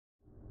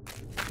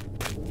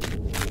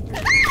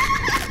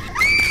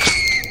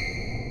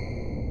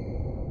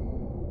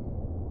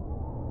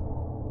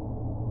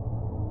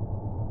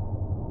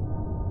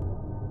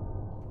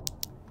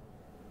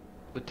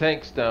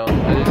tank's down.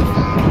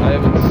 I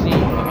haven't seen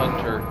the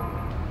hunter.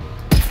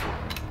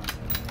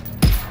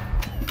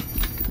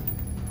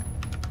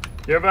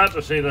 You're about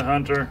to see the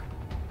hunter.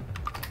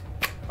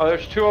 Oh,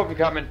 there's two of them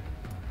coming.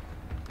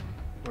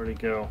 Where'd he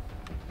go?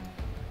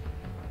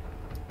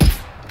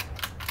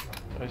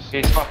 I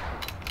see.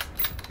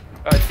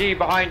 D,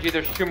 behind you,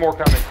 there's two more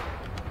coming.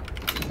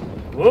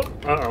 Whoop,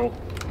 uh-oh.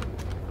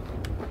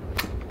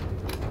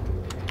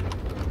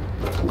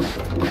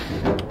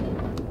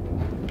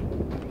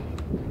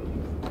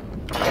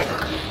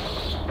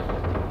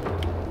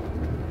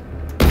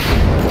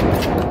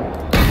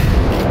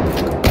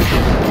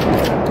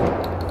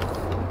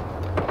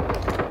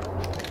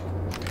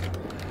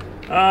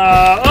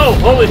 Oh,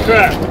 holy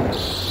crap!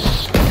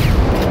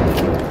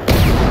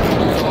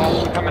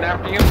 Coming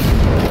after you.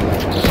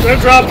 They're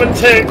dropping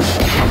ticks.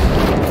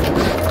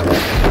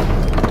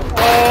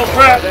 Oh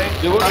crap!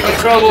 I'm in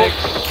trouble.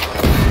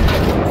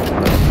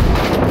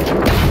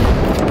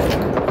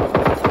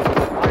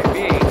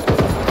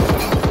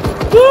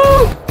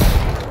 Woo!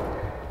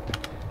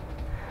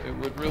 It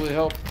would really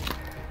help.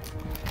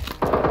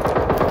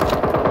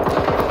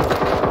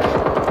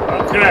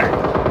 Okay.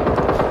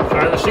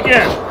 Try this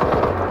again.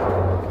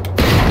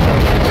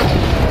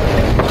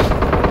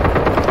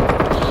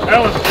 That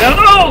one's down.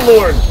 Oh,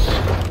 Lord!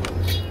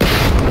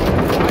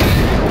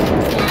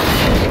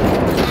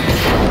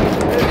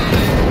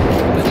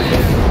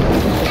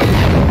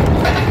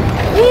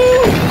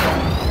 Woo!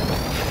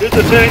 Shoot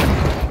the tick.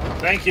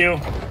 Thank you.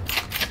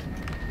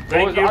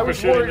 Thank you for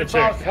shooting the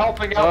tick.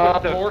 Helping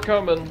out with the... More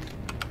coming.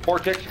 More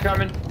ticks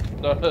coming?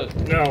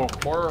 No.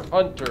 More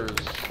hunters.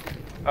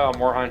 Oh,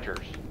 more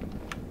hunters.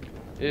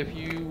 If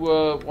you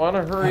want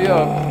to hurry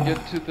up and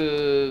get to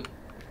the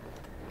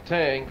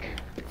tank.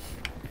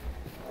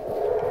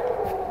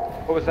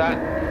 What was that?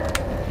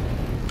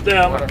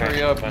 Down. Want to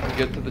hurry up and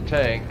get to the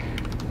tank.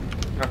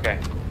 Okay.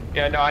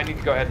 Yeah, no, I need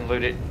to go ahead and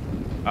loot it.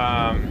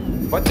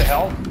 What the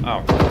hell?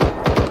 Oh.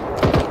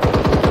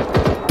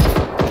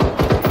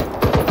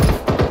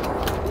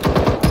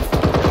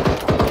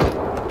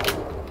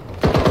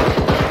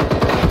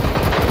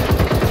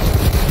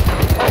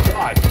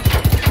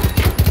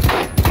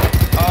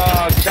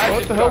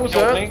 What the hell was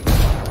that?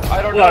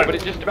 I don't know, but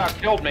it just about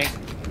killed me.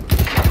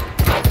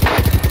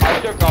 I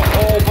took a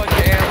whole bunch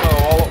of ammo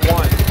all at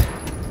once.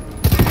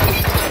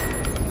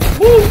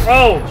 Woo!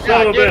 Oh,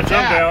 son of a bitch, I'm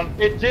down.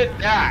 It did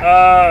that.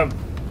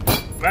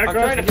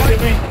 Machron, can you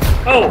get me?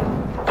 Oh,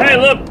 hey,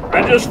 look, I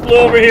just flew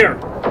over here.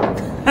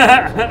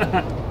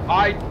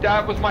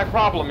 That was my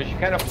problem, is you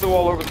kind of flew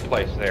all over the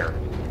place there.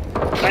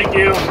 Thank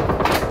you. Yeah,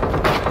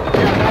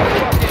 that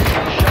fucking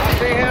shot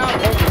they have.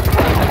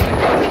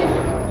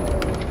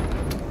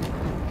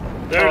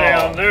 They're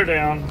down, they're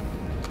down.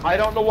 I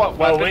don't know what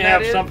weapon we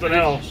have something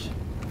else.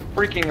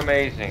 Freaking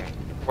amazing.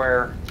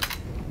 Where?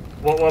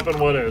 What weapon,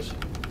 what is?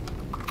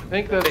 I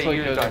think that's like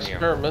an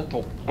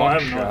experimental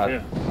buckshot. I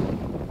have no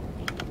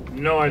idea.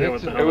 No idea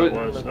what the hell it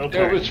was.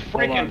 Okay, it was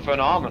freaking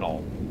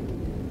phenomenal.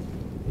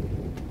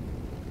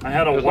 I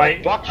had a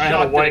white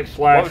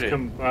flash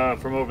come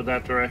from over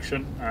that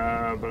direction,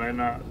 but I'm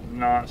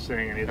not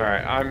seeing anything. All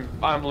right,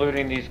 I'm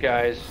looting these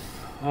guys.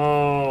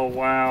 Oh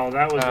wow,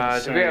 that was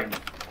insane.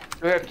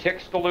 Do we have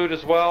ticks to loot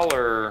as well,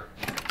 or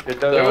did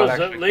those there was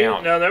actually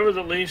count? No, there was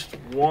at least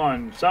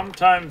one.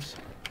 Sometimes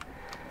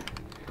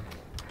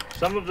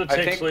some of the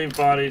ticks leave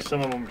bodies,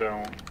 some of them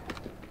don't.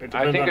 It depends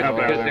I think on how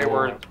it's bad because they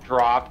were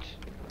dropped.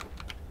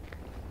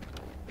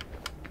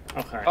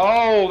 Okay.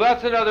 Oh,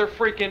 that's another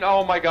freaking,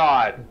 oh my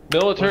god.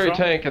 Military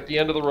tank at the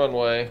end of the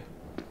runway.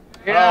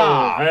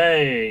 Yeah. Oh,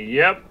 hey,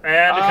 yep,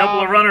 and a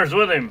couple of runners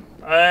with him.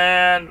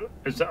 And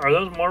are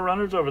those more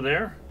runners over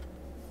there?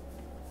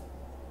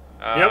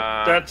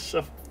 Yep, that's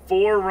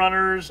 4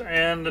 runners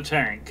and a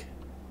tank.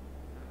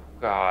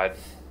 God.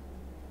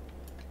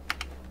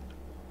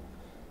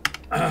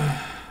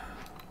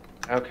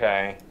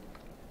 Okay.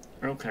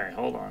 Okay,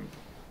 hold on.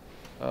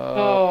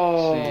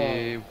 Let's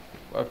see.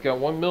 I've got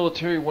 1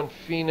 military, 1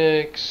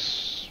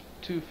 Phoenix,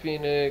 2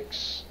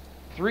 Phoenix,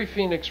 3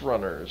 Phoenix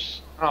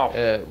runners.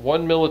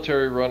 1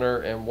 military runner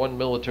and 1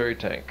 military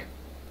tank.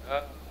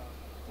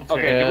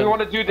 Okay, do we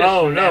want to do this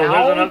now? There's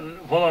another.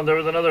 Hold on, there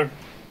was another.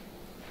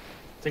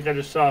 I think I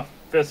just saw a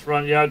 5th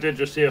run. Yeah, I did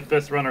just see a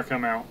 5th runner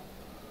come out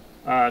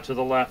to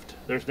the left.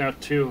 There's now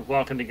 2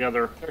 walking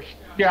together. There's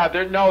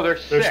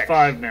 6. There's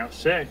 5 now.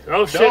 6.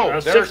 Oh shit, a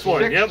 6th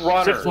one. Yep,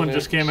 6th one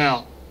just came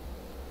out.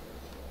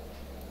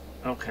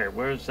 Okay,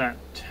 where's that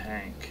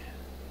tank?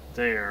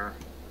 There.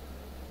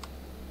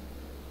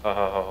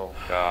 Oh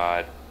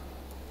god.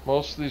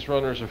 Most of these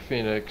runners are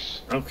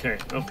Phoenix. Okay,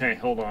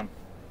 hold on.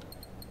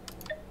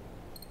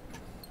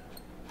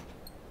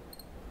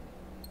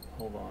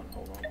 Hold on.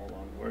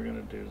 We're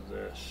gonna do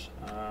this.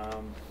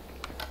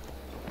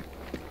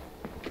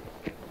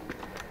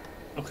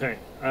 Okay,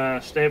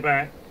 stay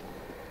back.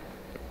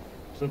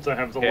 Since I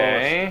have the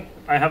lowest.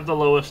 I have the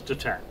lowest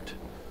detect.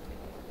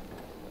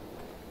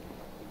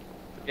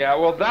 Yeah,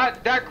 well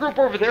that group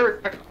over there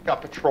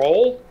got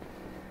patrol.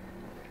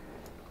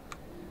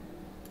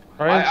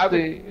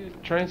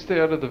 Try and stay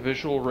out of the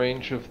visual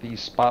range of the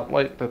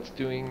spotlight that's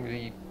doing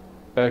the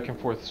back and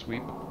forth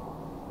sweep.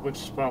 Which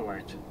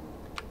spotlight?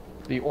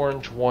 The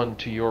orange one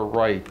to your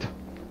right.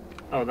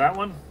 Oh, that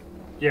one?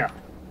 Yeah.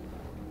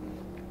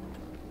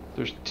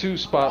 There's 2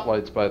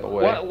 spotlights, by the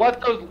way.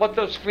 Let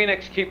those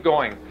Phoenix keep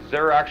going, 'cause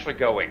they're actually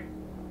going.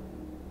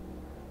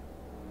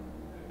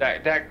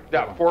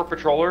 That 4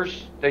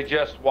 patrollers, they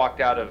just walked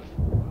out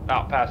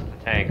past the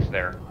tanks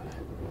there.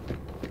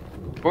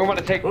 We want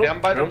to take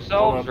them by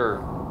themselves,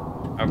 or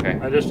okay?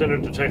 I just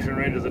entered detection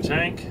range of the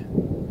tank.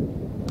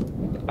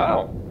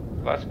 Oh,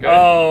 that's good.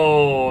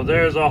 Oh,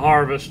 there's a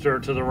harvester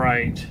to the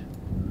right.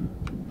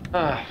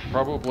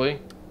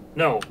 Probably.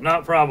 No,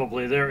 not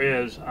probably. There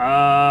is.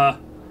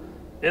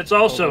 It's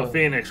also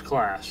Phoenix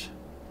class.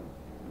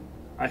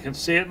 I can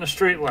see it in the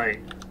street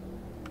light.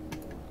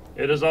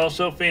 It is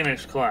also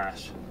Phoenix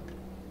class.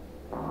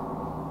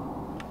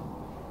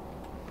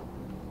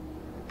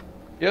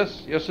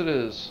 Yes, it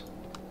is.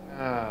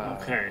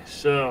 Okay,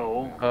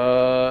 so...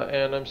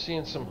 and I'm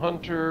seeing some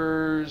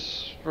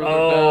hunters further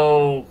down.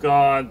 Oh,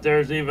 God,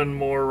 there's even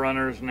more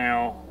runners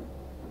now.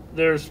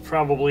 There's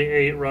probably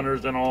 8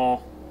 runners in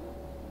all.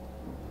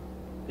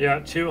 Yeah,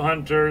 2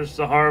 hunters,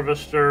 the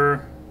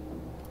harvester.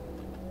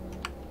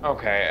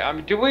 Okay, I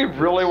mean, do we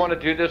really want to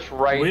do this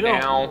right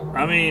now?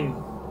 I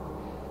mean...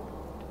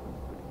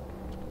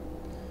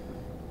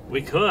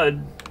 We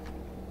could.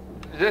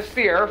 Is this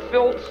the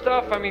airfield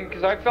stuff? I mean,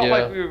 because I felt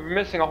like we were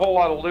missing a whole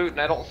lot of loot,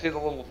 and I don't see the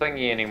little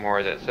thingy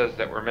anymore that says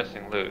that we're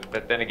missing loot.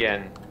 But then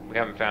again, we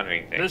haven't found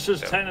anything. This is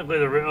technically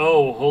the...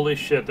 Oh, holy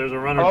shit, there's a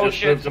runner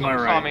just moved to my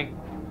right.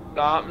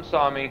 Something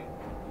saw me.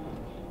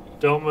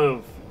 Don't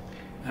move.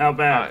 How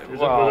bad? Was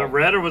it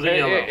red or was it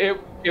yellow?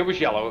 It was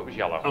yellow. It was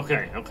yellow.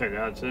 Okay,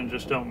 then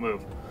just don't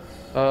move.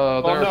 There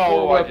are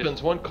 4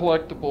 weapons, 1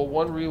 collectible,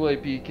 1 relay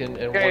beacon,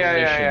 and 1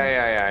 mission.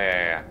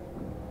 Yeah.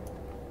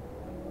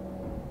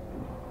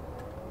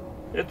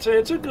 It's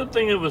a good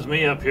thing it was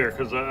me up here,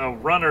 because a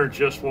runner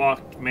just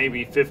walked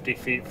maybe 50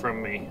 feet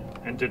from me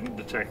and didn't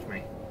detect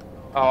me.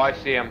 Oh, I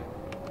see him.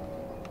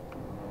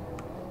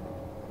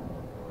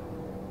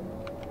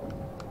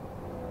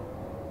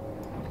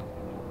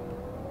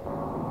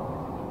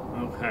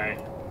 Okay.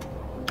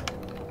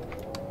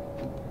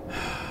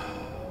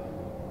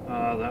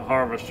 That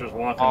harvester's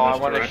walking this direction. I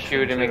want to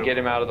shoot him and get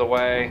him out of the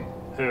way.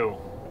 Who?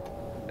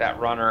 That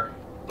runner.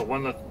 The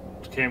one that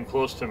came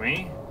close to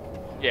me?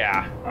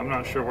 Yeah. I'm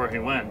not sure where he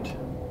went.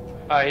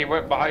 He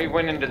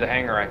went into the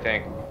hangar, I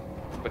think,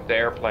 with the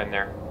airplane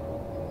there.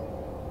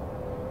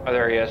 Oh,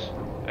 there he is.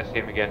 I see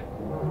him again.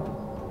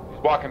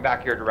 He's walking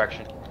back your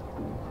direction.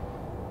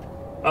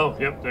 Oh,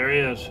 yep, there he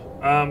is.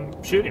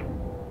 Shoot him.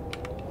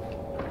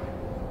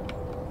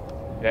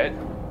 Dead?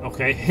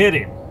 Okay, hit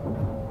him.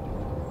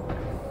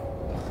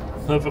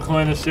 Flip a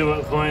coin to see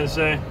what the coins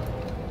say.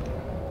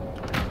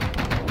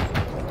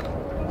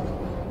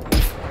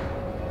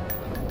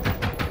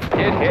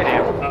 Hit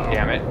him.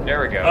 Damn it.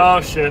 There we go.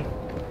 Oh, shit.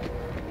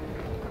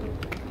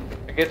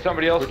 Get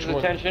somebody else's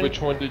attention?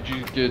 Which one did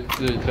you get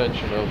the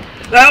attention of?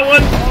 That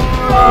one!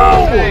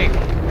 Oh! Hey.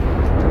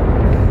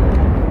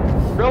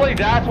 Really?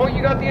 That's what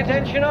you got the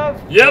attention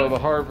of? Yep. Oh, the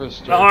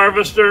harvester. The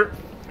harvester.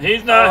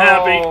 He's not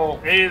happy.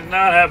 He's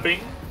not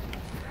happy.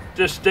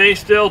 Just stay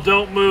still.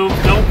 Don't move.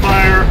 Don't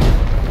fire.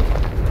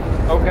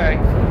 Okay.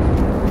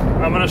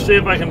 I'm going to see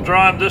if I can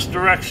draw him this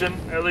direction.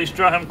 At least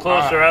draw him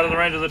closer out of the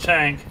range of the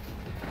tank.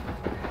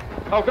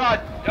 Oh,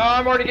 God. Oh,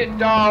 I'm already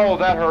getting... Oh,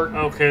 that hurt.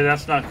 Okay,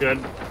 that's not good.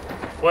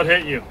 What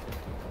hit you?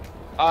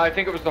 I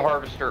think it was the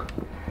harvester.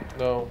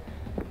 No.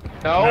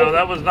 No? No,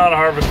 that was not a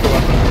harvester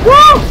weapon.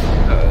 Woo!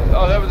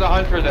 Oh, that was a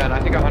hunter then. I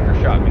think a hunter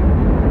shot me.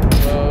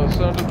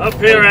 Sounded Up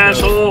here,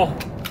 asshole!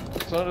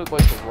 It sounded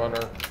like a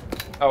runner.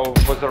 Oh,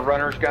 was it a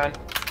runner's gun?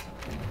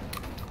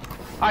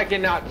 I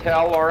cannot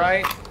tell,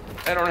 alright?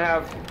 I don't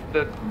have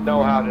the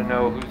know-how to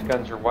know whose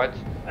guns are what.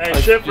 Hey,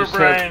 shit for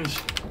brains.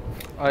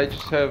 I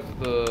just have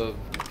the...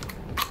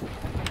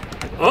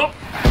 Oh!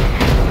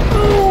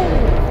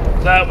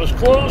 That was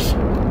close. A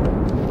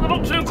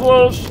little too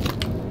close.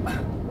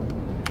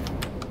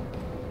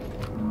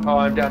 Oh,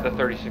 I'm down to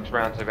 36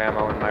 rounds of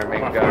ammo in my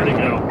main gun. Where'd he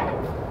go?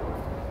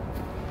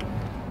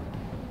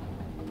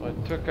 I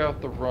took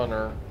out the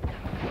runner.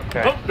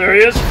 Okay. Oh, there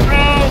he is.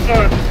 Oh,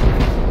 God.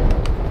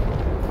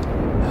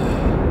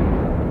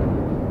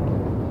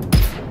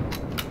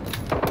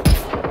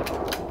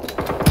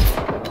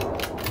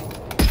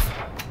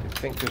 I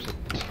think there's a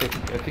tick.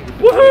 I think it's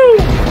Woohoo!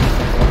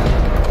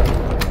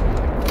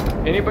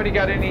 Anybody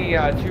got any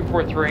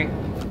 243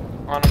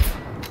 on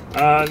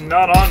them?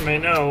 Not on me,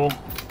 no.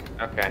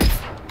 Okay.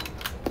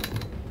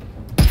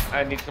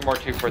 I need some more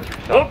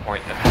 243 self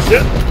point then.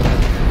 Shit.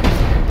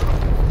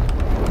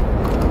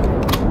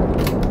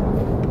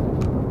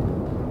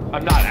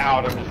 I'm not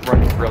out, I'm just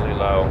running really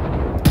low.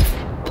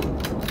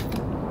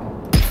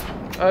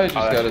 I just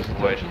got his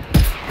attention.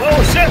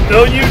 Oh shit!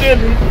 No, you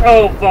didn't.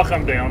 Oh fuck,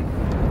 I'm down.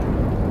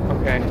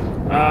 Okay.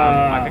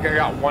 I think I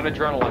got 1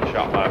 adrenaline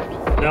shot left.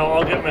 No,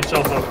 I'll get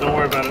myself up. Don't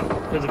worry about it.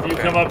 Because if you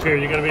come up here,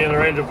 you're gonna be in the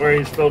range of where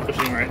he's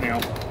focusing right now.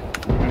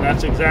 And and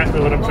that's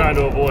exactly what I'm trying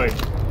to avoid.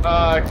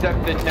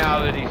 Except that now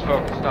that he's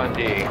focused on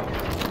D.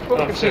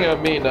 Focusing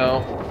on me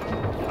now.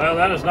 Well,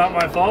 that is not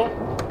my fault.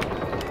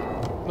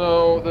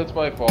 No, that's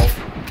my fault.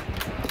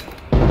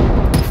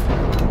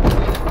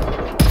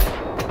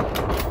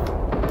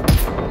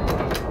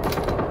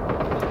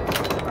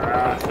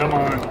 Come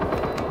on.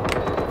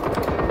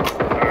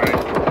 Alright.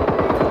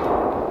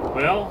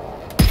 Well.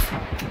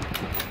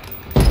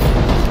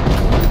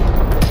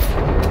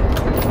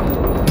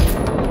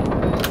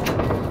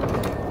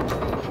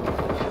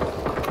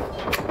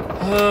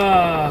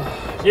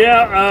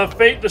 Yeah,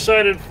 fate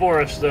decided for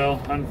us, though,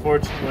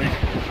 unfortunately.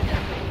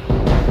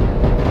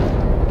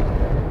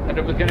 And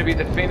it was going to be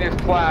the Phoenix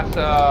class,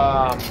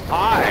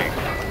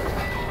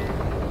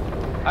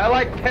 I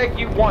like peg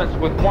you once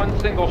with one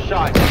single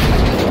shot.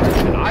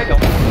 And I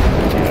don't.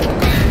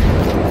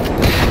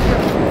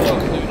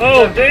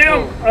 Oh,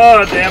 damn!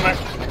 Oh, damn it.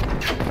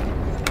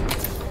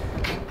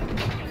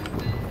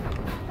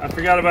 I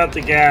forgot about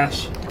the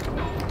gas.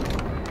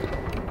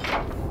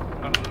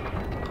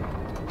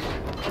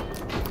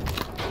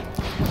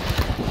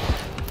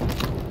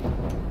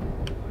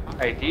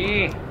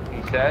 ID,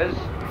 he says.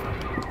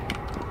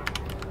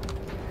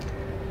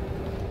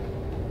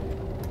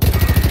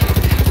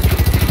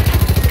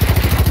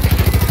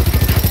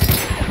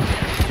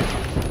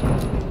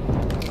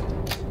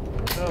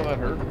 Oh, that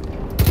hurt.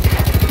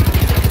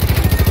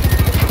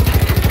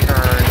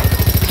 Turn.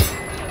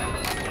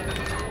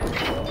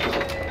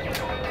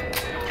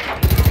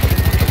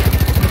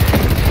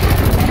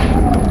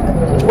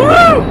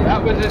 Woo!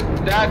 That was it.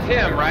 That's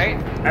him, right?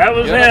 That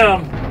was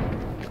him.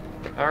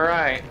 All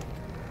right.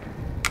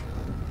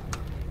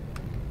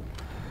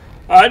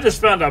 I just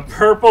found a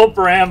purple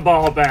brand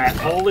ball bat.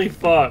 Holy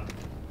fuck.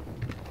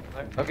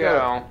 I've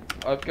got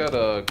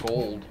a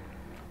gold.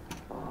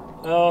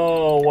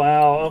 Oh,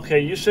 wow. Okay,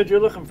 you said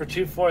you're looking for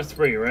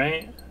 243,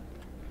 right?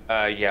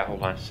 Yeah,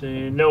 hold on.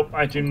 See, nope,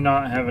 I do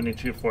not have any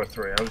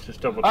 243. I was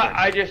just double checking.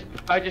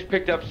 I just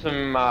picked up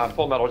some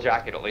Full Metal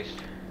Jacket at least.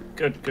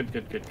 Good.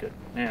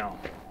 Now.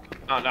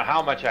 I don't know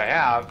how much I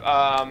have.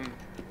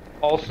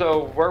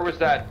 Also, where was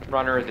that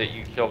runner that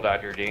you killed out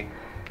here, D?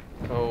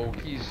 Oh,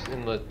 he's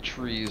in the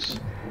trees.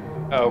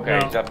 Oh, okay,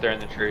 No. he's up there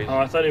in the trees. Oh,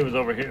 I thought he was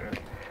over here.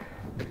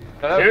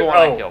 No, that was the one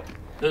I killed.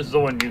 This is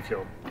the one you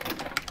killed.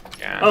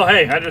 Yeah. Oh,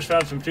 hey, I just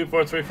found some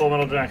 243 Full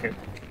Metal Jacket.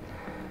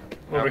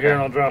 Over here,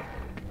 and I'll drop.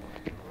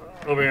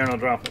 Over here, and I'll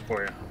drop it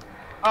for you.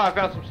 Oh, I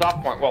found some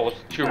soft point. Well,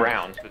 it's 2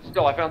 rounds, but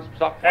still, I found some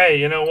soft point. Hey,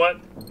 you know what?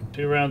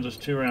 2 rounds is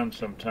 2 rounds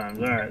sometimes.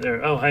 All right,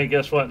 there. Oh, hey,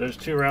 guess what? There's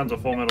 2 rounds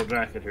of Full Metal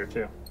Jacket here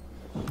too.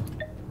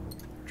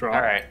 Drop.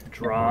 All right.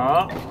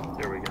 Drop.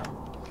 There we go.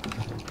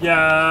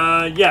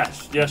 Yeah.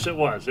 Yes, it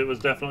was. It was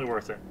definitely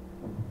worth it.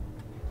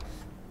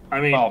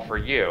 I mean, well, for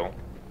you.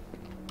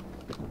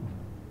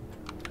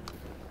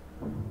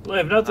 Well,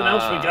 if nothing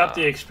else, we got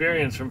the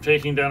experience from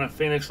taking down a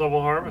Phoenix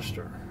level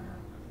harvester.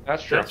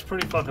 That's true. That's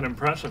pretty fucking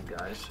impressive,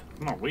 guys.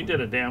 Come on, we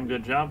did a damn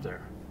good job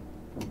there.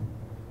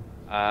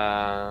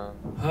 I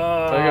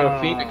got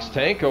a Phoenix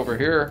tank over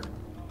here.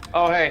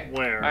 Oh, hey.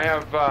 Where? I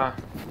have,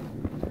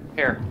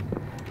 here.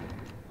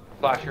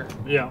 Flasher.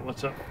 Yeah,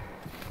 what's up?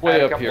 Way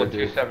a up couple here, of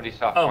dude. 270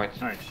 soft Oh,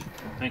 points. nice.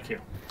 Thank you.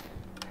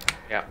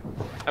 Yeah.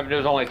 I mean, there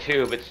was only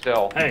 2, but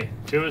still. Hey,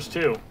 2 is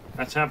 2.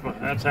 That's half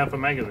a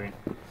magazine.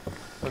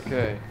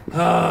 Okay.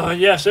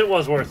 Yes, it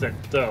was worth it,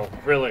 though.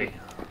 Really.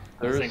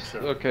 I think so.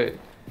 Okay,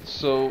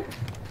 so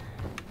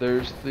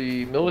there's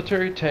the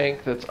military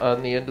tank that's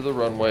on the end of the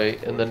runway,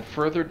 and then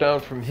further down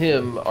from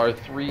him are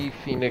 3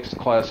 Phoenix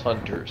class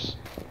hunters.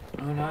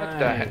 Oh, nice. What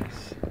the heck?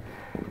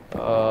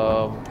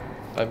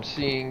 I'm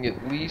seeing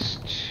at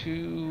least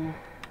 2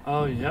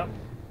 Oh, yep.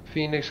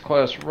 Phoenix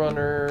class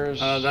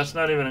runners. That's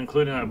not even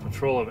including a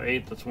patrol of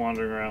 8 that's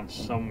wandering around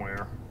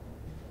somewhere.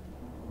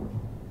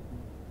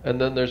 And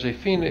then there's the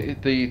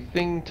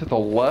thing to the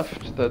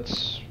left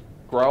that's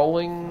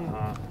growling.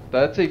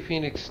 That's a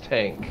Phoenix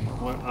tank.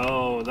 What?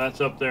 Oh, that's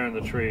up there in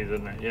the trees,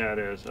 isn't it? Yeah, it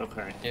is.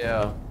 Okay.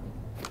 Yeah.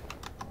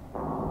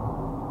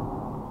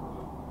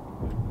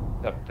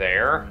 Up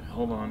there. Right,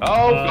 hold on.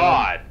 Oh,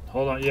 God.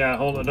 Hold on. Yeah,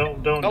 hold on.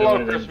 Don't Hello,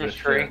 do anything. Christmas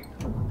tree.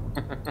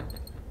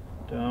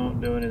 Don't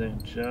do anything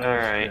just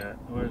right. yet.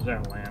 Where's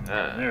that land?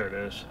 There it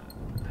is.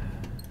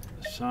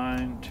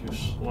 Assign to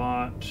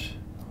slot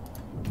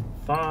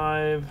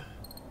 5.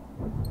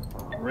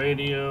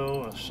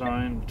 Radio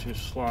assigned to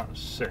slot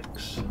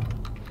 6.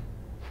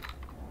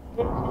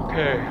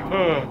 Okay.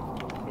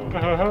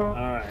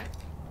 Alright.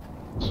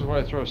 This is when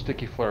I throw a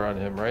sticky flare on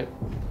him, right?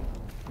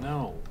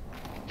 No.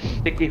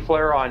 Sticky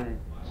flare on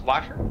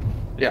Slasher?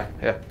 Yeah.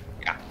 Yeah.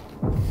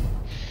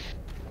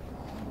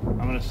 I'm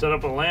going to set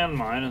up a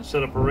landmine and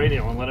set up a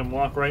radio and let him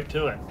walk right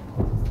to it.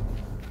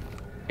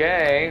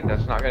 Okay,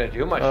 that's not going to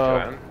do much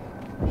to him.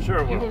 Sure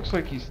it He will. looks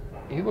like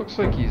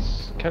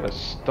he's kind of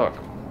stuck.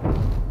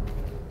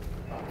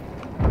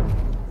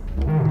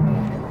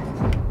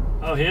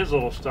 Oh, he is a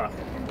little stuck.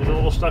 He's a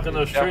little stuck in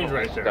those trees Definitely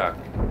right there. stuck.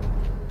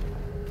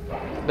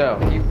 Now,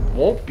 he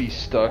won't be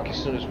stuck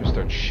as soon as we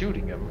start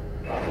shooting him.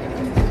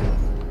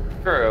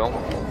 True.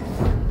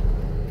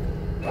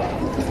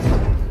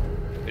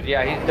 But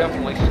yeah, he's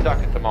definitely stuck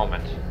at the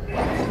moment.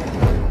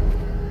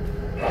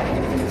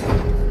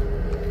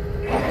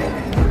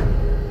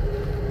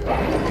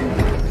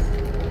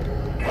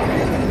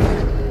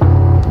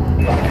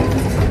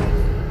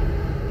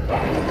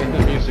 And the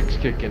music's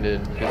kicking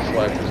in because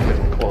Slasher's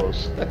getting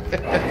close.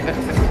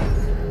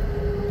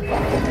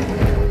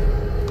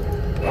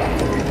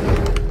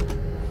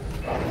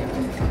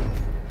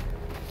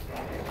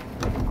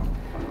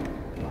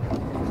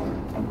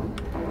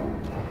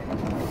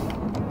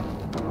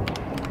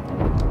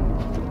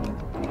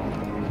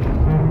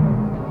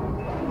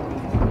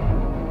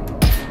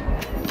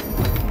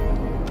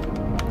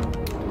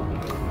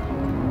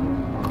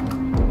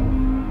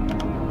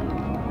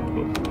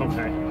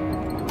 Okay.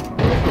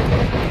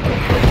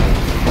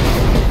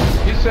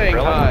 He's saying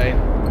Really? hi.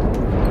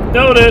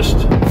 Noticed.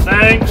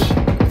 Thanks.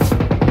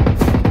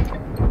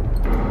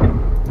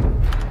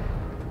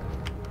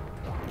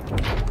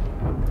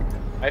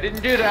 I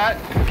didn't do that.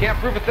 Can't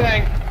prove a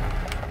thing.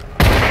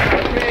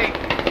 That's me.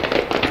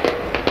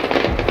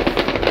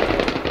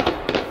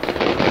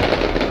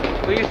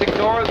 Please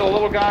ignore the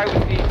little guy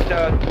with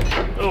the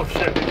Oh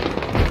shit.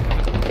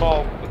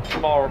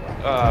 small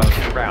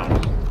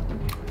rounds.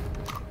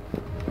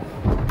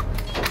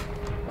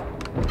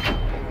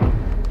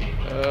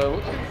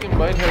 Looks like you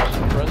might have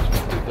some friends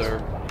with you there,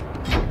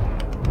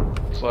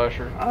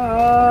 Slasher.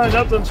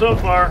 Nothing so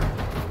far.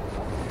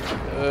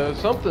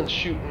 Something's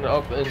shooting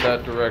up in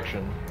that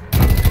direction.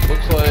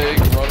 Looks like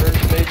runners,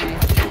 maybe?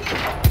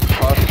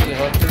 Possibly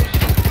hunters?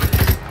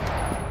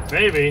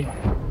 Maybe.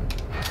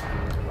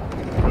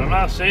 But I'm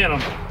not seeing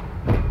them.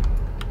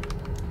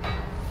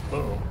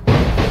 Uh-oh.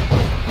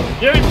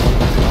 Yikes!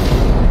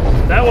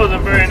 That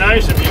wasn't very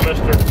nice of you,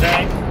 Mr.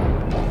 Tank.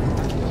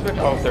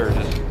 Oh, there it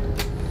is.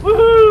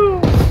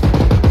 Woohoo!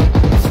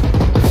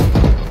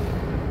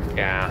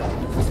 Yeah.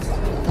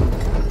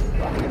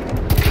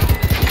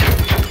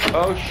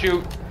 Oh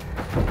shoot.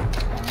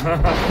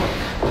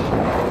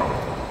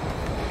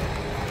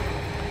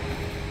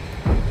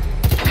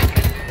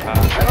 I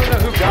don't know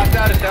who got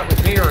that, if that was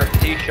me or if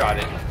he shot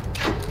it.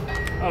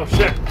 Oh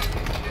shit.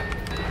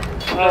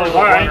 There was a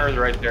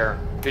runner right there.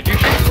 Did you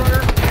shoot the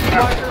runner?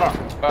 Ah,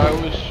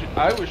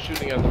 I was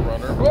shooting at the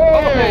runner.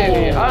 Whoa!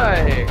 Hey,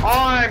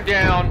 hi! I'm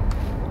down,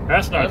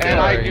 that's not and good.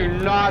 I do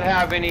not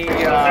have any.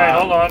 Okay,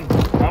 hold on.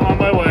 I'm on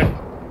my way.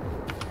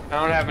 I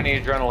don't have any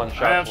adrenaline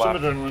shots I have some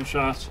left. adrenaline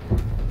shots.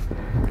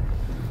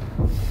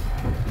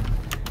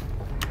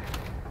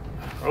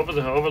 Over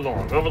the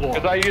lawn.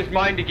 Because I used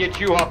mine to get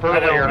you up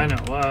earlier. I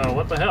know.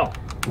 What the hell?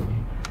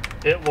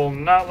 It will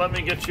not let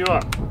me get you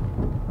up.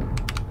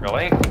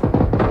 Really?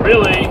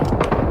 Really?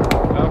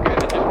 Okay,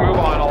 then just move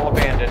on. I'll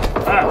abandon.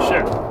 Ah,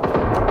 shit.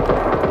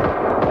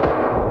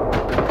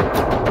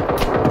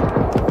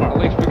 At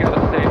least we got a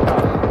safe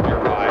house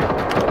nearby.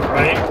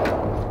 Right?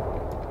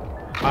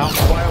 I don't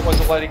know why I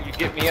wasn't letting you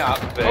get me up,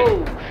 but...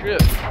 Oh,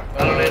 shit. I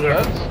don't either.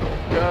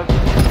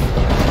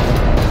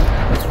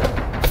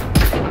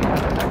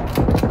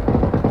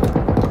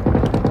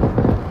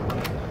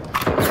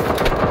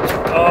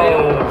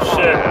 Oh,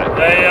 shit.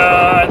 They,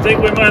 I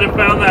think we might have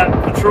found that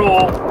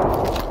patrol.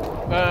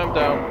 I'm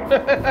down.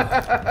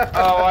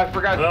 Oh, I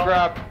forgot Well. to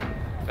grab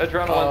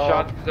adrenaline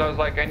shots because I was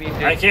like, I need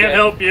to... I can't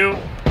help you.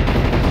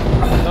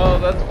 No,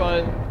 that's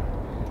fine.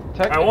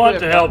 I want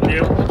to help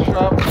you.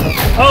 Shop.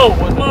 Oh,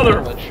 One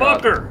adrenaline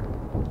shot.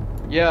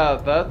 motherfucker! Yeah,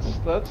 that's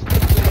the thing.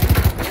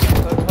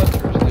 That's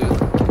hunters, dude.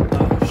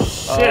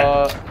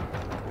 Oh, shit.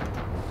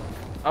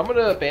 I'm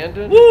gonna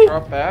abandon Woo! and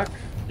drop back.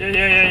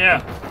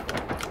 Yeah.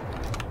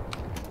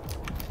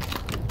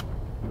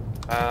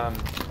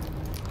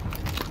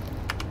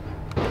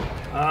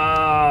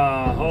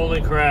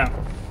 Holy crap.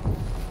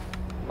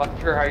 Not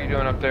sure how you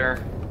doing up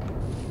there.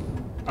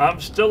 I'm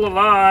still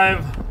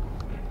alive.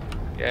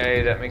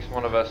 Yay, that makes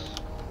one of us.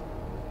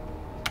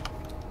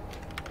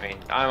 I mean,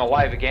 I'm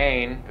alive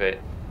again, but...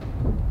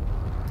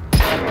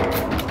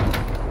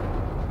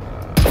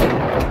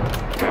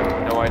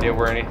 no idea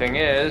where anything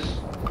is.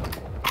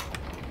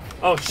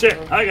 Oh shit.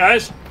 Hi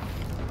guys.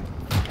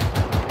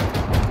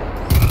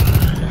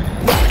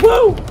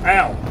 Woo!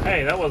 Ow.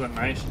 Hey, that wasn't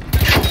nice.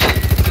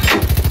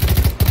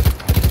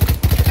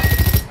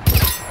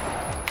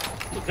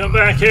 Come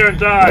back here and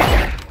die.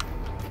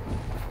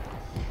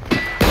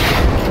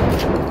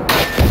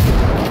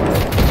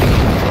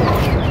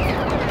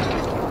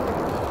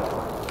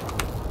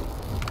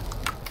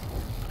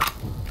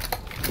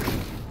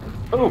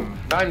 Ooh,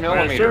 9mm.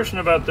 My assertion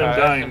about them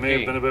dying may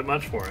have SMG. been a bit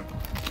much for him.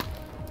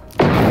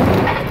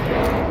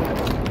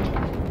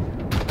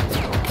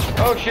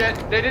 Oh shit,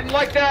 they didn't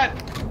like that!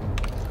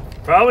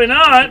 Probably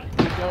not.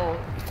 You don't.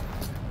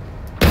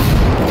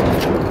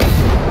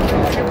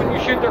 When you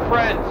shoot their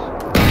friends.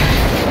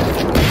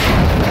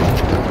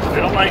 They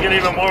don't like it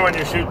even more when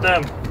you shoot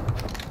them.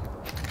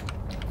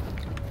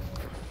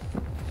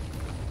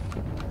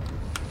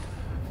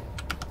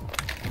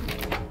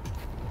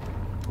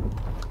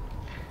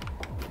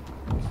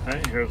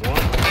 Okay, here's one.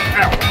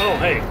 Ow! Oh,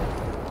 hey.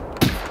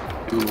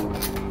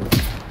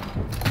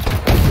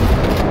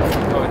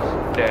 Oh,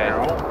 it's dead.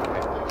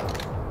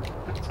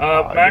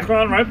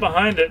 Machron, right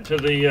behind it to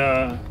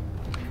the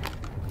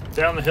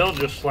down the hill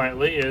just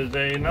slightly is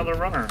another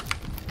runner.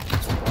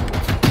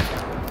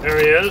 There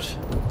he is.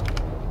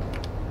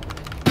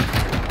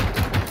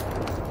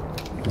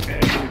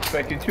 Okay, you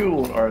expected 2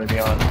 already to be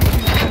honest.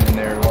 He's been in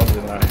there longer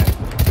than I have.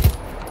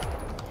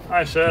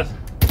 Hi, Seth.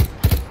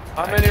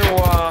 I'm going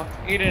to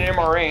eat an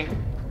MRE.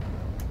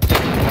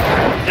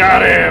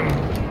 Got him.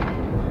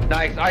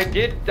 Nice. I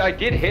did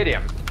hit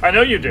him. I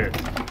know you did.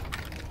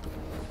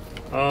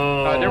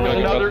 Oh. There was you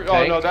another. got the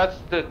Oh no, tank? that's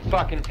the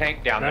fucking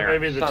tank down That there.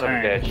 may be the Son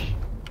tank. of a bitch.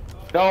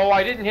 No,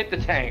 I didn't hit the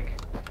tank.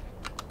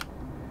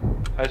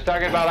 I was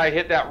talking about I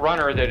hit that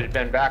runner that had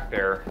been back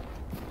there.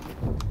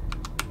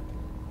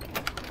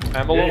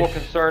 I'm a little Yeesh.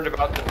 concerned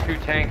about the 2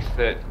 tanks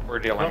that we're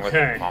dealing with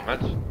at the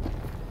moment.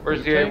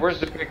 Where's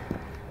the big?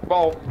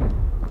 Well,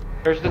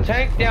 there's the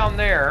tank down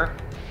there.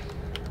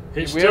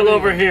 He's still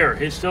over here.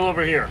 He's still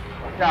over here.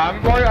 Yeah,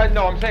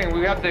 I'm saying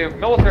we have the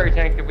military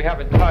tank that we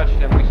haven't touched,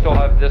 and we still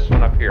have this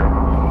one up here.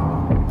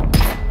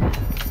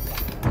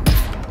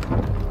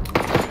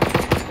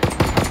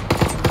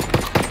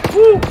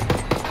 Woo!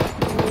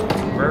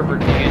 Wherever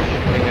the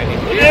engine thing I need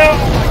to. Yeah. Oh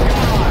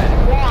my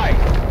God! Why?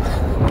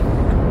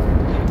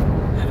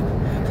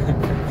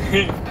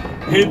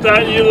 He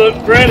thought you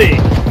looked pretty.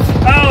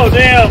 Oh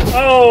damn!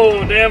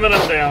 Oh damn it!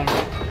 I'm down.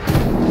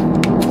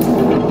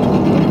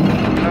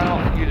 Well,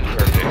 you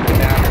deserved it.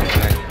 Now you're the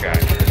next guy.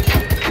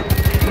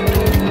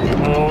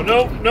 Oh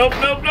nope! Nope!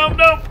 Nope! Nope!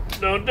 Nope!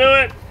 Don't do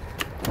it!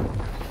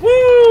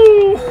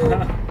 Woo!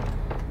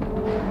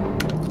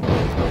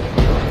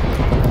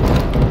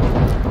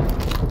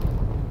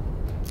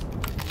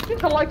 He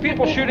doesn't like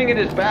people shooting at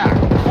his back.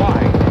 Why?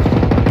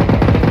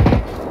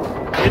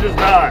 He does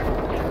not.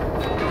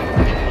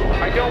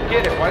 I don't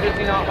get it. Why does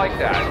he not like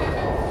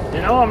that?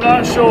 You know, I'm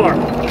not sure.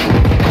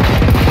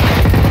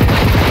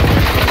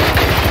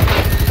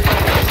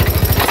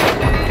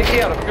 I think he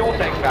had a fuel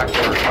tank back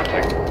there or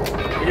something.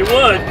 You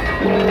would.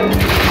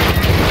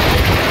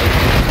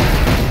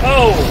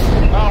 Oh!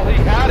 Well, he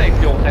had a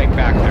fuel tank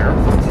back there.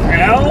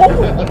 Ow!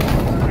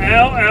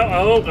 Ow!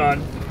 Ow! Hold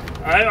on.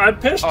 I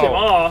pissed him Oh.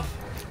 off.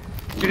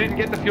 You didn't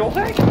get the fuel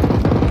tank?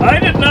 I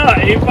did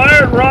not. He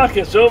fired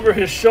rockets over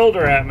his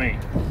shoulder at me.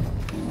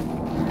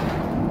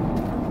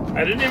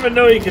 I didn't even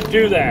know he could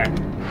do that.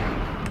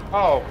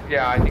 Oh,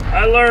 yeah, I think.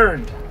 I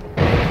learned.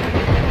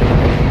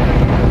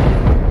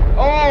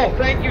 Oh,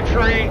 thank you,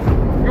 Tree.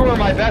 You are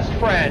my best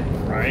friend.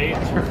 Right?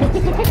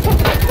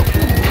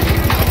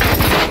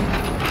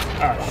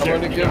 Oh, I'm shit.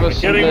 going to give us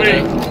a Kidding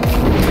minute.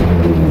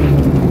 me?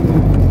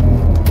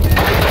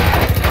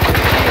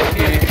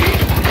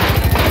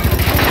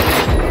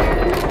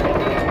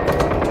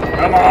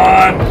 Come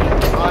on!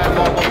 I'm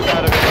almost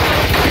out of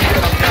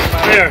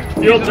it. There,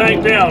 fuel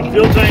tank down,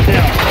 fuel tank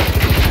down.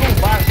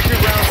 Last 2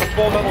 rounds of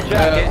Full Metal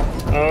Jacket.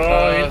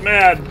 Oh, he's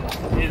mad.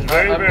 He's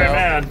very, I'm very down.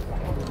 mad.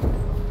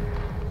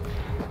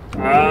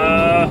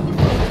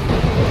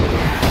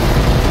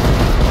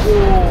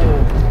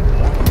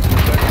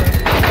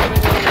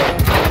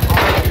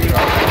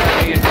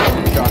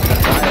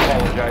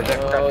 I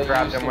apologize. I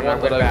grabbed him when I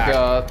went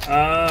back.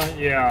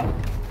 Yeah.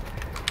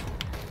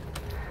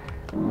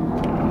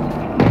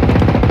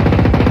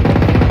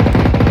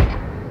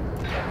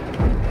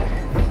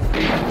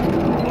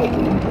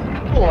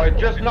 Oh, I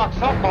just knocked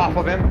something off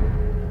of him.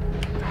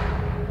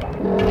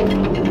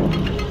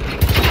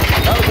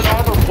 That was an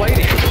armor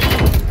plating.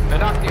 I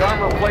knocked the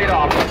armor plate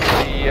off of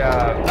the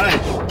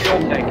Nice. fuel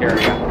tank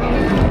area.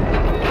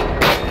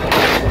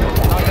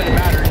 Not that it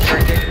matters, you're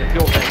taking the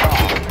fuel tank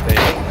off.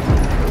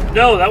 See?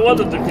 No, that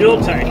wasn't the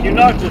fuel tank. You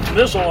knocked his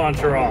missile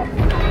launcher off.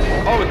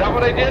 Oh, is that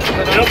what I did? Did I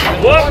knock Nope. the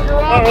missile What? launcher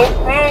off?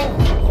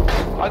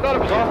 Oh, I thought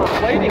it was armor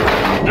plating.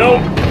 oh.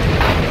 Nope.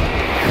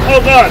 Oh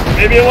god,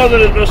 maybe it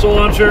wasn't his missile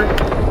launcher.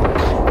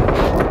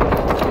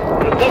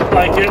 It looked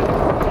like it.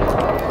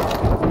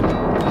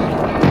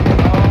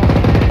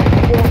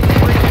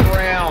 Fourth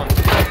round.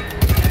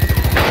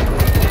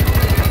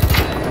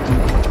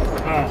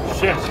 Oh,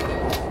 shit.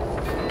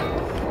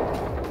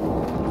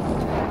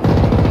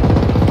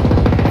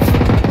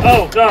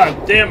 Oh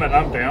god, damn it,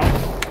 I'm down.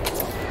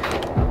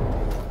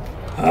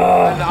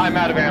 I'm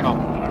out of ammo.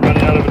 I'm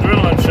running out of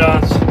adrenaline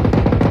shots.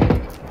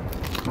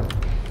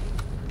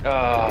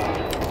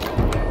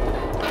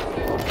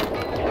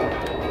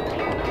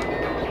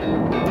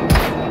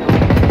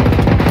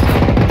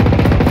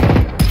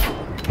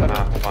 Hold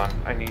on.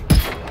 I need.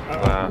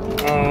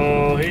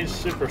 Oh, he's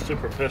super,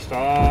 super pissed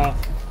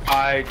off.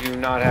 I do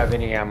not have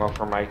any ammo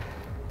for my.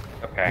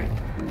 Okay.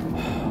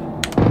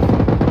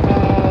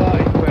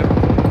 Equip.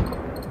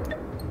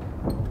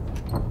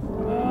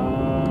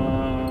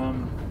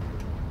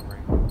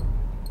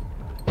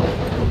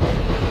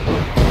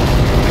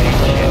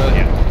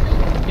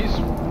 He's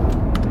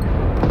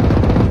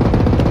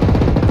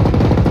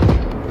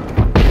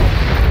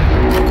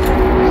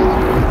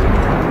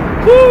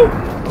Woo!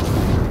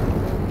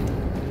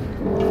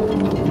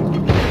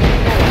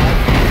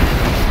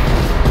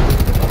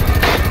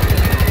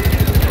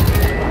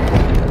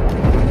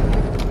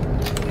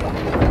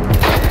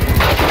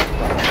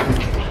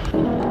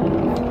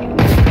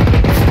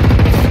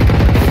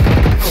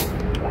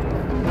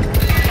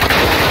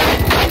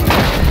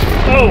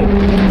 Whoa!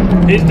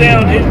 He's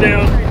down, he's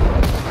down.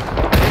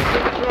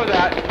 Throw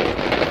that.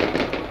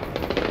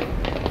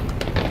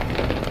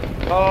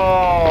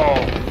 Oh,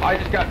 I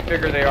just got to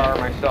figure they are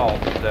myself,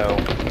 so.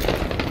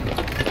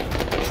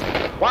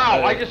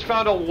 Wow, I just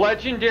found a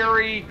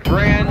legendary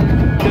Grand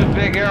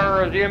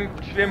Vigor of the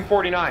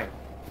M49.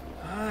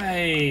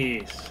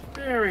 Nice.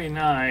 Very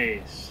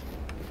nice.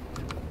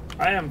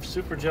 I am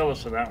super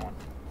jealous of that one.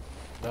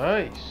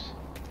 Nice.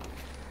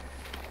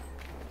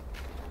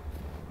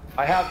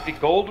 I have the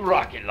gold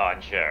rocket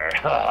launcher.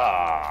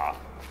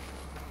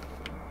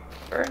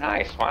 Very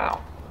nice.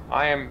 Wow.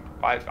 I'm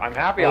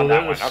happy on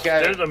that one.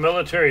 Okay. There's a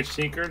military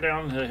seeker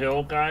down the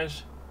hill,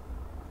 guys.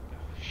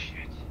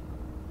 Shit.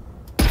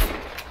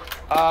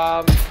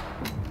 I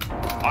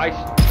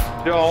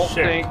don't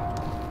think.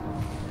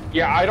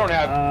 Yeah, I don't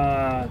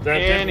have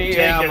any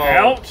ammo.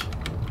 Out?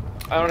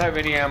 I don't have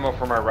any ammo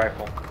for my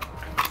rifle.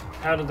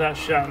 How did that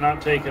shot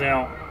not take it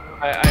out?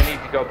 I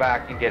need to go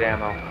back and get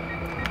ammo.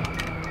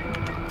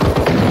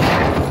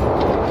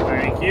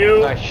 Thank you.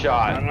 Nice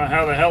shot. I don't know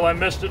how the hell I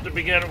missed it to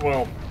begin.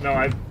 Well, no,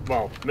 I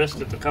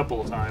missed it a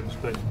couple of times,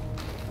 but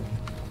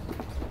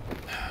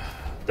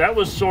that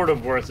was sort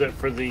of worth it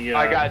for the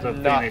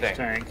Phoenix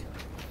tank.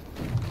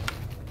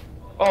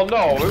 Oh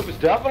no, it was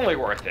definitely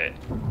worth it.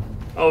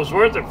 Oh, it was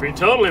worth it for you.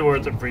 Totally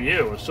worth it for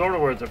you. It was sort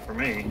of worth it for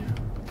me.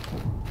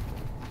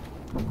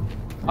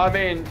 I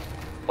mean,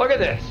 look at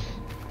this.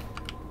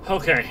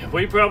 Okay,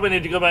 we probably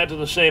need to go back to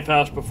the safe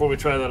house before we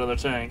try that other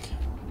tank.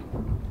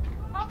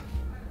 I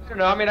don't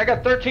know, I mean, I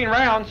got 13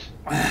 rounds.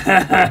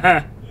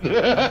 Yeah.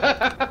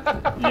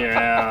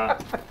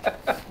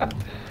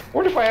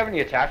 Wonder if I have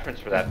any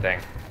attachments for that thing.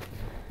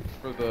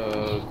 For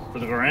the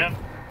Garand?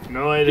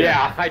 No idea.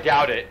 Yeah, I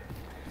doubt it.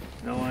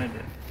 No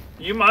idea.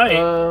 You might.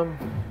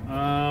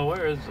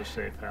 Where is the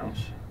safe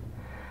house?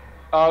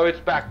 Oh, it's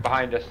back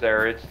behind us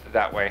there. It's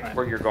that way,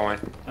 where you're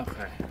going.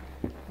 Okay.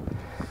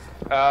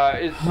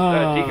 Is D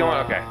going?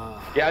 Okay.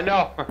 Yeah,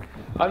 no.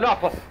 I'm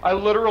not. I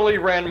literally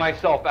ran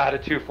myself out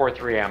of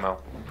 243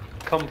 ammo.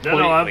 Completely.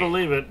 No, I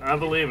believe it. I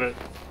believe it.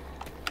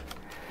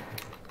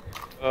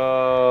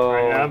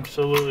 I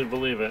absolutely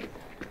believe it.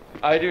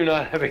 I do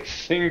not have a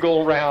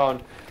single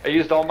round. I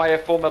used all my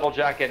full metal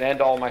jacket and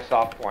all my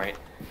soft point.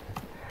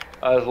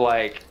 I was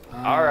like,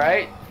 all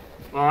right.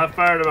 Well, I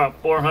fired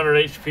about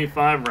 400 HP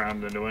 5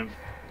 round into him.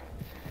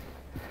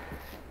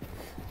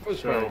 I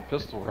was firing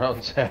pistol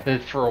rounds at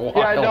it for a while.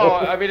 Yeah, no,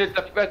 I mean,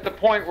 at the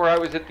point where I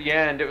was at the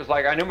end, it was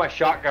like I knew my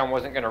shotgun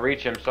wasn't going to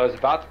reach him, so I was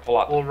about to pull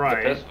out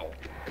the pistol.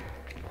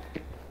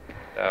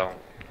 So.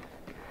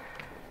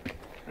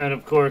 And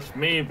of course,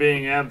 me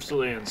being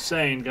absolutely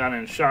insane got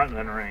in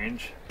shotgun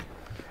range.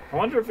 I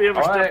wonder if he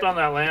ever stepped on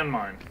that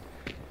landmine.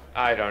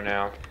 I don't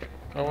know.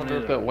 I wonder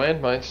if that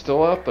landmine's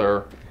still out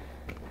there.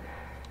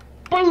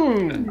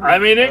 Boom! I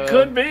mean, it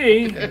could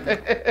be.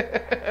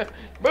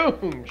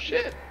 Boom!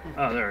 Shit!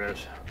 Oh, there it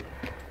is.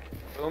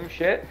 Boom!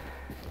 Shit!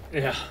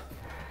 Yeah.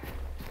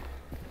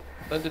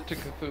 Send it to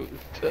Cthulhu.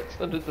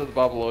 Send it to the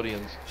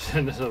Babylonians.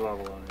 Send it to the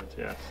Babylonians,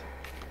 yes.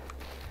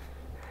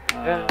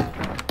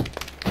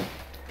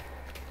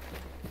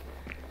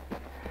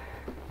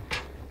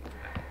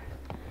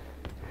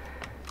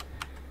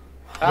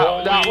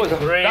 That was a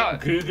great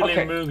googly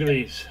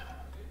mooglies.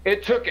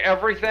 It took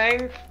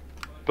everything,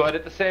 but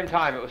at the same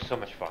time, it was so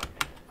much fun.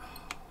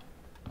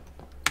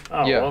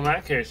 Oh, well, in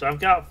that case, I've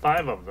got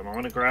 5 of them. I'm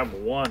going to grab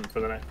one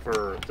for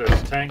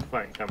this tank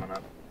fight coming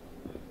up.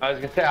 I was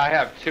going to say, I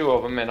have 2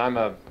 of them, and I'm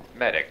a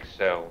medic,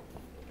 so...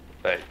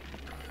 But...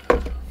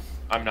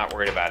 I'm not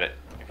worried about it.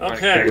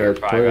 Okay. Gen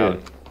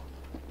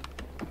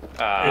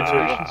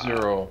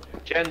 0.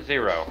 Gen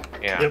 0,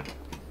 yeah. Yep.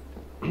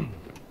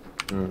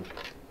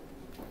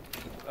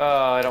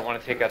 I don't want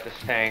to take out this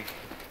tank.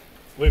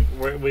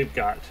 We've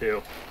got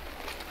to.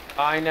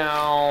 I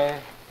know.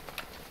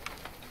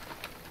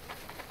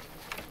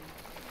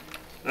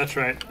 That's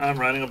right. I'm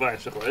riding a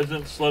bicycle.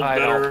 Isn't slug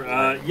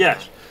better?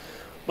 Yes.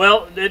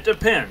 Well, it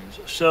depends.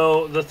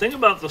 So the thing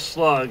about the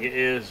slug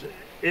is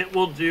it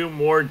will do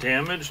more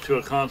damage to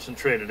a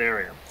concentrated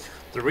area.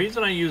 The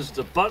reason I use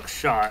the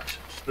buckshot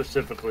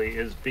specifically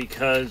is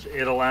because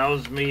it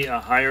allows me a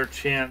higher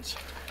chance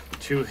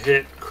to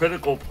hit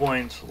critical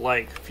points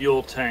like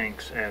fuel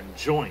tanks and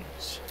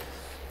joints.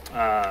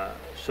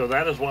 So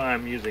that is why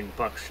I'm using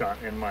buckshot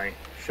in my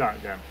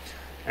shotgun.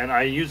 And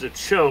I use a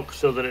choke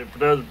so that it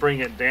does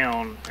bring it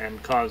down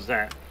and cause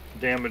that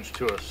damage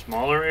to a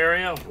smaller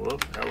area.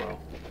 Whoop, hello.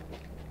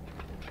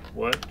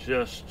 What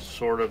just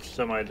sort of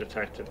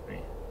semi-detected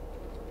me?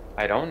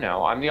 I don't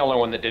know. I'm the only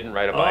one that didn't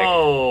ride a bike.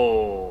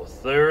 Oh,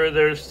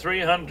 there's 3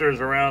 hunters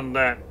around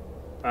that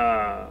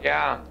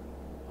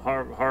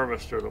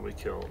harvester that we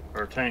killed.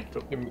 Or tank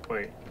that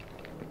wait.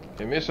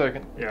 Give me a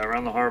second. Yeah,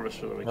 around the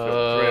harvester that we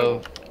killed. 3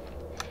 of them.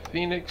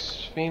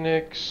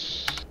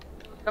 Phoenix.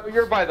 No,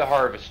 you're by the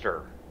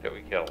harvester that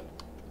we killed.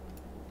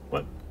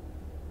 What?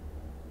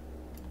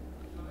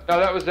 No,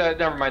 that was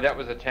never mind. That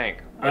was a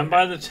tank. I'm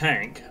by the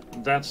tank.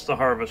 That's the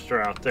harvester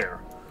out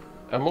there.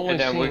 I'm only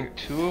seeing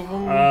 2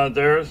 of them.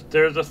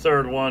 There's a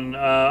third one.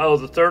 Oh,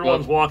 the third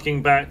one's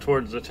walking back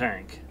towards the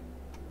tank.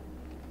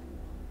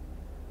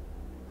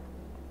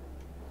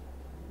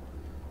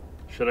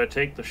 Should I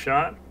take the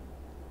shot?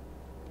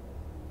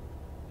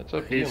 That's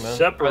up to you, He's man.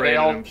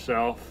 separated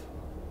himself.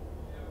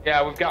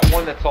 Yeah, we've got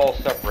one that's all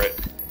separate.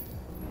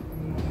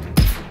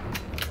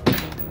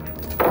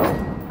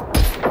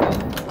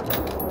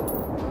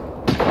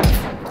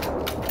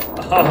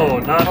 Oh,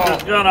 knocked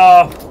his gun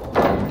off.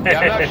 Yeah,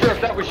 I'm not sure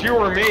if that was you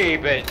or me,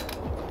 but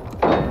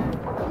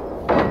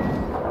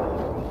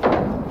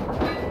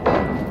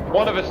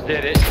one of us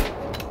did it.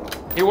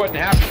 He wasn't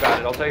happy about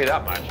it, I'll tell you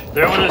that much.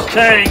 There went his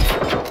tank.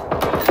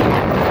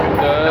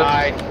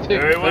 Nice.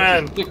 There he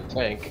went. That's a tick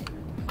tank.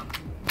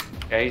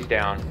 Yeah, he's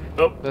down.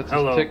 Oh, That's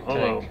hello. a tick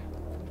Hello. tank.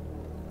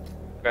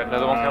 Got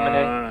another one coming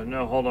in?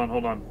 No, hold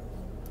on.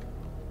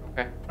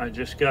 Okay. I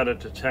just got a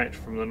detect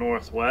from the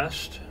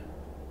northwest.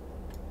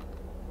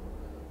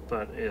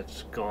 But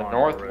it's gone. The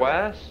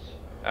northwest?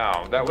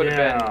 Oh, that would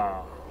have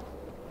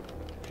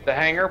been the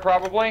hangar,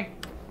 probably?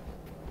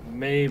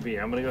 Maybe.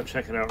 I'm gonna go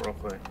check it out real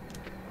quick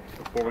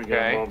before we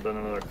get involved in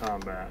another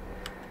combat.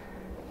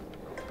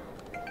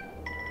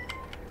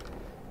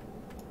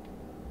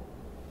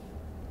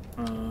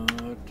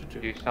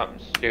 Do something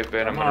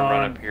stupid. I'm gonna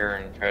run up here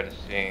and try to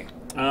see.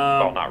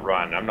 Well, not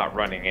run. I'm not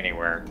running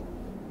anywhere.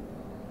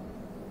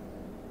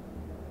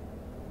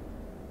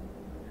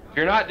 If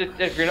you're not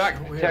detecting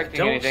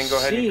anything, go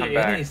ahead and come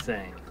back.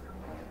 Anything.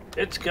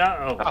 It's got.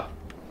 Oh,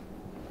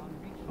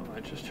 I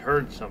just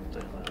heard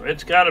something.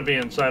 It's got to be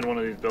inside one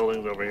of these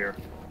buildings over here.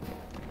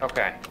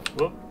 Okay.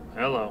 Whoop.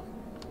 Hello.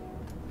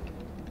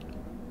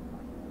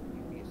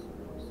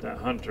 That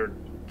hunter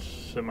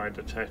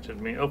semi-detected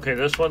me. Okay,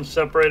 this one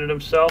separated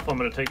himself. I'm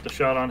going to take the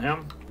shot on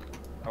him.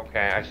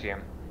 Okay, I see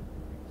him.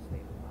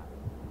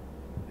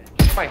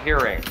 What am I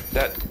hearing? Is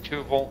that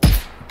Tuval?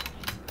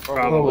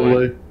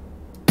 Probably.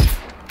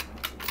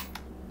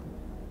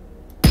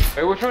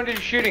 Wait, which one are you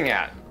shooting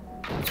at?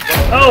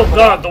 Oh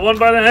God, the one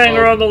by the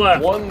hangar on the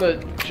left. One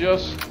that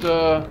just.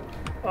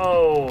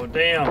 Oh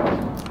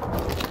damn.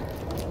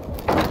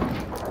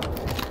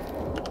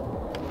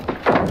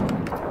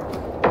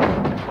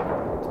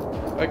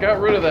 I got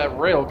rid of that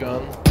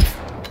railgun.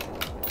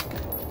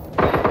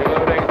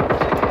 Reloading.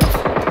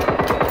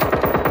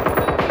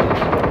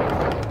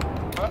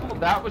 Well,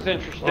 that was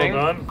interesting.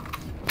 Well done.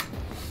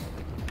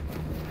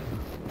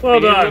 Well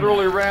done. He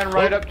literally ran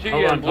right up to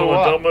you and blew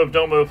up.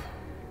 Don't move.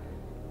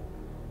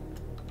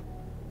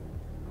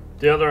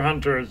 The other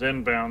hunter is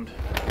inbound.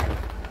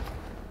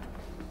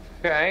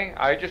 Okay,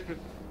 I just was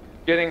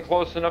getting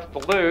close enough to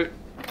loot.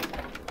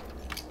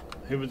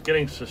 He was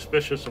getting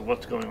suspicious of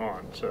what's going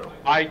on, so.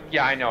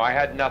 Yeah, I know. I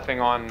had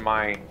nothing on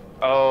my.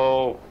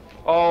 Oh,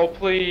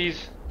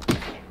 please.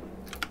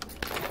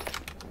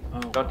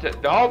 Oh.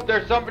 No,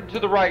 there's something to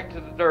the right.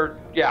 To the third.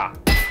 Yeah.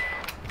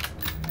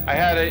 I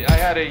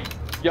had a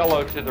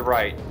yellow to the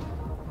right.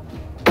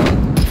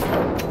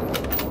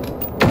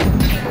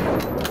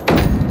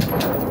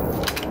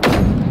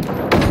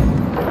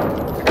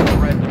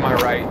 To my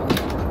right,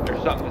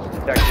 there's something that's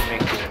detected me.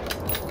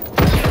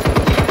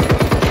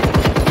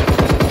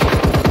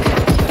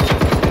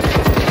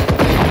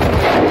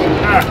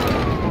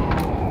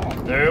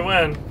 There he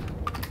went.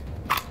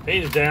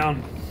 He's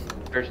down.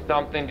 There's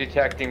something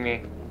detecting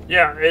me.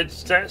 Yeah,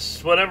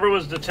 that's whatever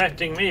was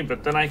detecting me,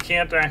 but then I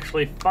can't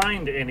actually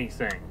find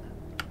anything.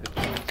 It's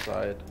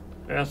inside.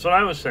 That's what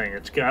I was saying.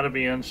 It's got to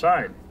be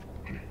inside.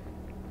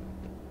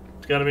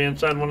 It's got to be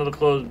inside one of the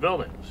closed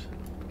buildings.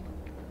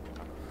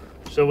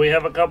 So we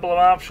have a couple of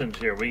options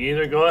here. We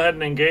either go ahead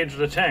and engage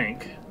the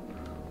tank,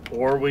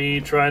 or we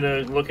try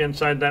to look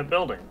inside that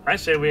building. I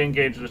say we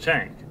engage the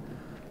tank,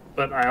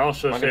 but I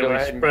also say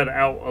we spread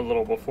out a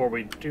little before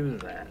we do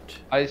that.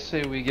 I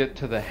say we get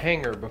to the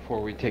hangar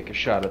before we take a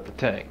shot at the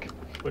tank.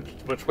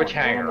 Which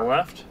hangar? On the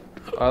left?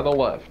 On the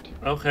left.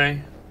 Okay.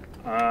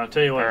 I'll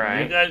tell you what.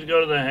 Right. You guys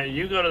go to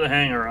the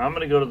hangar. I'm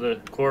gonna go to the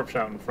corpse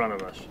out in front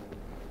of us.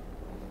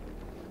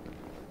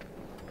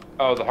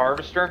 Oh, the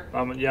harvester?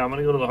 Yeah, I'm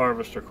gonna go to the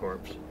harvester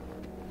corpse.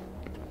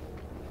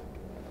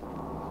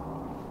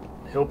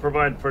 He'll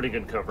provide pretty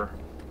good cover.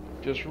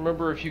 Just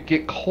remember, if you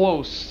get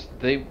close,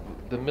 the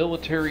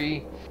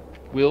military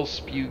will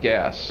spew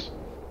gas.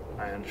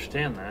 I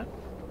understand that.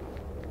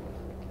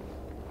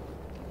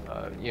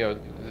 You know,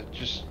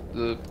 just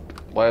the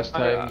last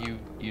time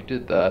you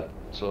did that.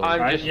 So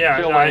I'm just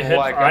feeling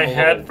like I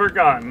had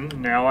forgotten.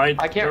 Now I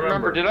can't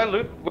remember. Did I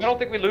loot? I don't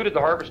think we looted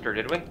the harvester,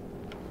 did we?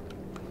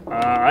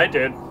 I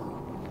did.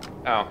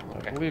 Oh, I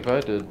okay. believe I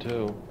did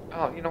too.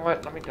 Oh, you know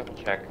what? Let me double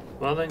check.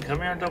 Well then, come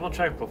here and double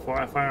check before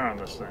I fire on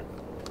this thing.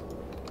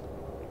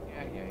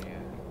 Yeah.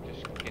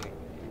 Just kidding.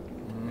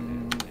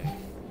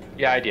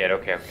 Yeah, I did.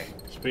 Okay.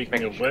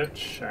 Speaking of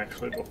which,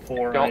 actually,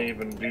 before I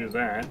even do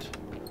that,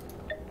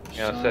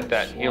 set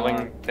that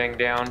healing thing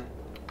down.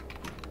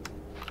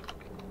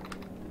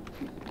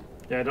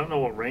 Yeah, I don't know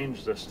what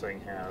range this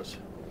thing has.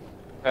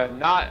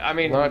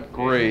 Not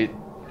great.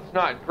 It's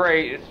not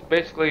great. It's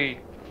basically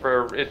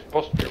it's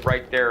supposed to be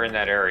right there in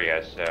that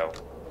area. So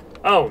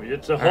Oh,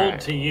 it's a hold right.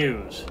 to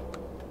use.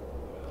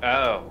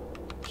 Oh.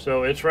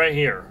 So it's right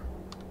here.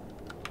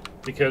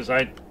 Because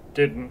I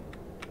didn't...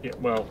 Yeah,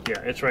 well, yeah,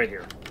 it's right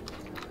here.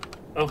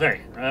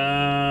 Okay.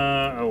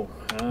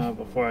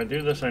 Before I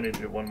do this, I need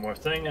to do one more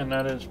thing, and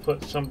that is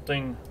put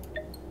something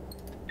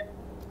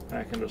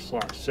back into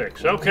slot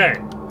 6. Okay.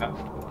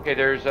 Okay,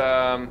 there's,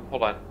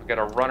 hold on. We got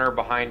a runner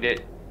behind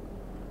it.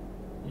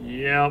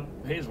 Yep,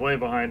 he's way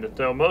behind it,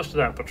 though. Most of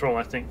that patrol,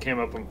 I think, came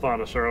up and fought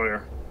us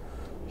earlier.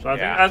 So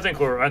I think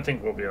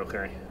we'll be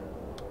okay.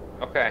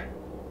 Okay.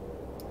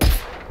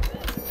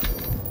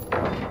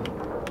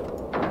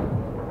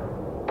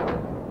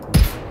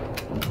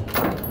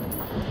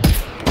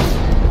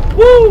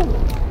 Woo!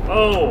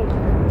 Oh.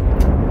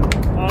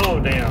 Oh,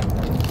 damn.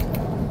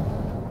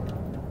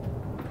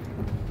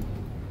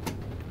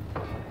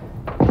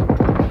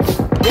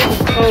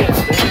 Oh,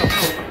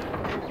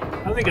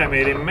 damn. I think I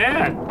made him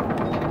mad.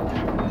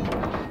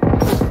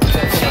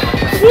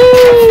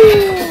 Woo!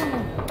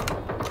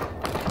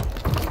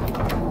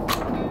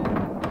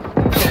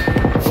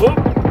 Whoop.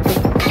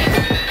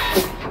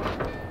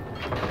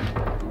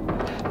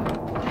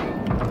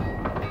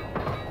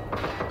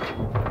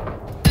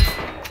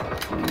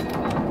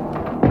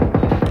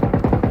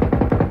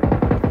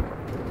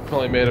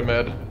 Probably made him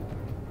mad.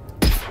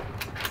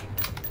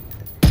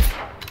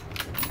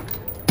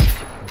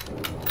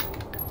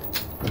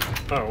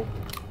 Oh.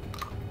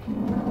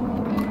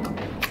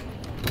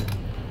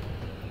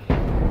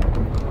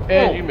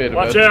 And you made him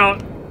Watch mad.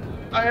 out.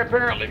 I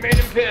apparently made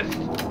him pissed.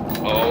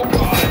 Oh,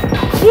 God.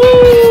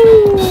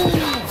 Woo!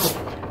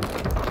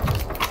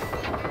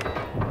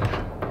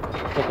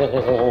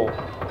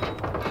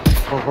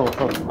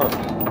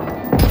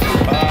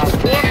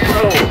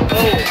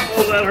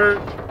 Oh, that hurt.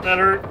 That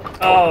hurt.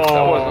 Oh.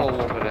 That wasn't a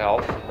little bit of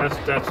help. That's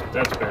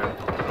bad.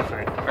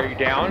 Okay. Are you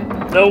down?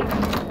 Nope.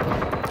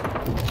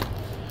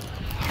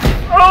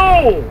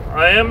 Oh!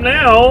 I am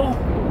now.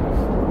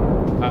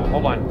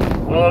 Hold on.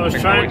 While I was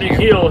Make trying my way to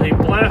to you. heal, he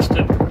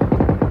blasted.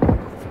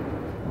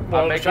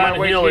 While I was making trying my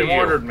to way heal, to he you.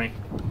 mortared me.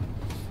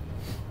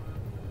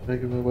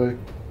 Making my way.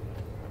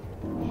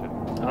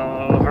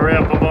 Oh, hurry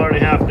up! I'm already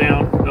half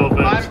down. No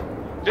offense.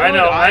 I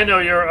know.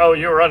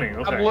 You're running.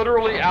 Okay. I'm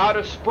literally out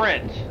of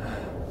sprint.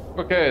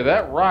 Okay,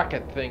 that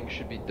rocket thing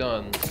should be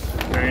done.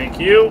 Thank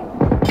you.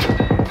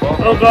 Well,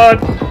 Oh God.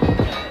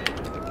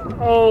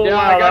 Oh yeah, wow,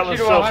 I that got you was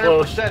to so 100%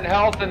 close.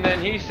 health, and then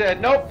he said,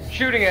 "Nope,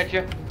 shooting at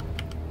you."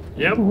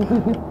 Yep.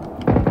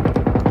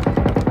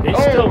 He's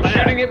still mad.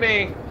 Shooting at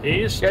me.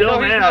 He's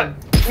still mad.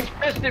 He's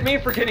pissed at me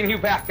for getting you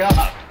back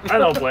up. I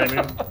don't blame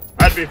him.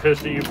 I'd be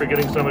pissed at you for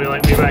getting somebody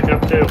like me back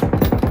up too.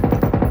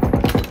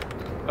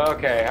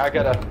 Okay, I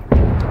gotta.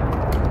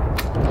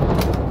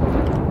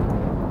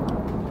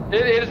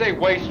 It is a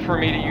waste for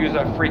me to use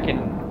a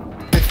freaking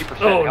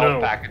 50%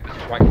 health pack at this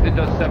point. 'Cause it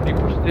does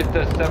 70%. It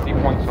does 70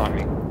 points on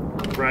me.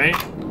 Right?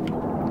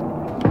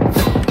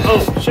 Oh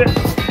shit!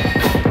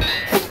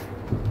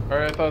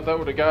 Alright, I thought that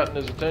would have gotten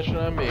his attention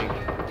on me.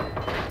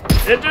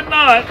 It did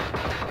not.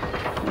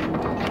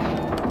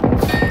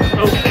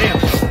 Oh damn!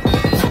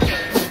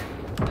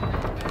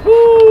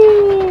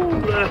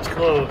 Woo! That's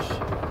close.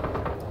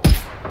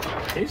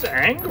 He's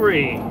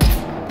angry.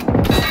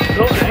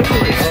 So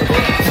angry. Oh,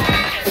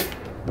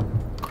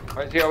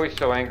 Why is he always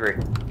so angry?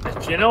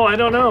 damn. You know, I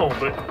don't know,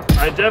 but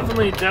I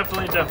definitely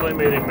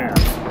made him mad.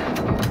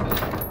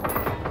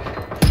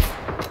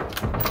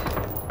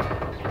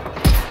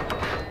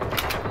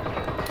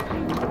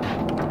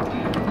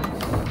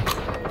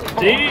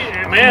 D,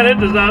 man, it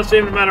does not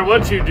seem to matter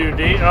what you do,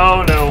 D.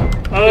 Oh no.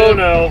 Oh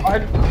no. I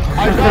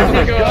knocked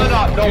his gun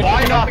off. No,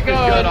 I knocked his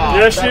gun off.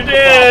 Yes, That's you the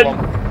did.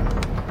 problem.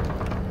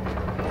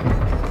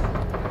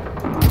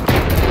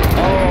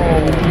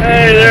 Oh.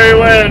 Hey, there he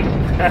went.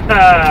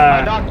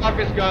 I knocked off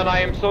his gun. I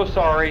am so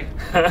sorry.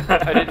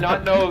 I did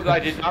not know. I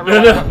did not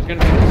realize I was going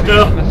to be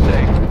a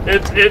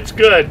mistake. It's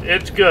good.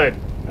 It's good.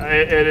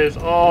 It is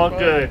all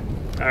good.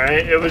 All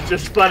right. It was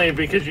just funny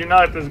because you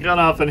knocked his gun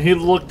off and he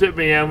looked at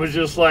me and was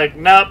just like,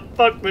 "Nah,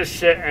 fuck this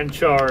shit," and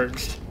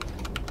charged.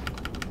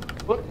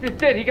 Look, it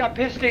did. He got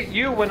pissed at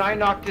you when I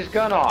knocked his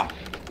gun off.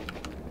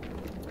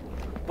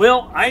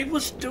 Well, I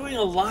was doing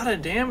a lot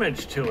of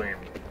damage to him.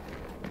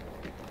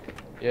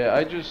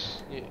 Yeah,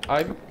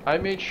 I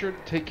made sure to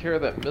take care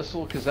of that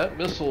missile, because that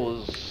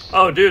missile is...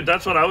 Oh, dude,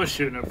 that's what I was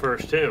shooting at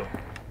first, too.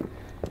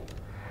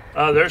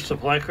 There's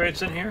supply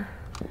crates in here?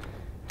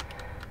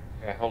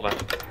 Okay, hold on.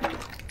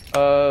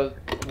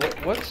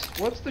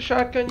 What's the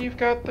shotgun you've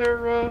got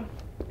there,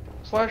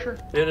 Slasher?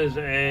 It is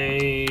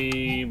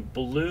a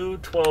blue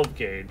 12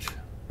 gauge.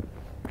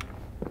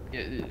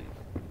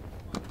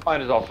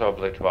 Mine is also a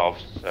blue 12,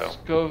 so.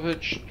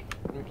 Skovich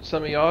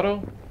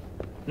semi-auto?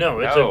 No,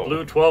 it's No, a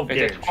blue 12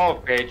 gauge. It's a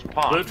 12 gauge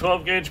pump. Blue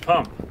 12 gauge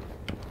pump.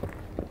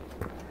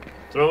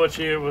 Throw it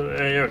to you,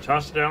 here,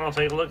 toss it down, I'll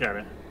take a look at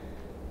it.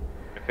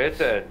 If it's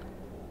a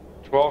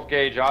 12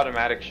 gauge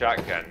automatic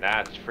shotgun,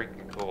 that's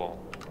freaking cool.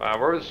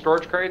 Where are the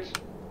storage crates?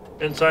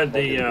 Inside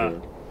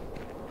the,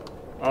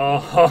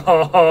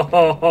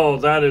 oh,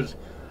 that is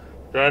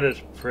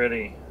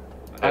pretty.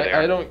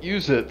 I don't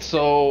use it,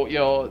 so you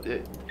know.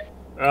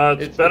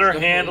 It's better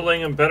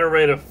handling and better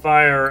rate of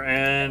fire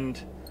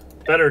and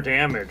better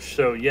damage.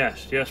 So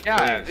yes, please.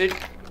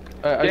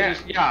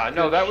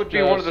 No, that would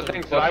be one of the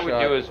things that I would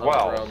do as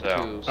well.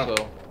 So.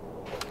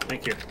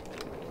 Thank you.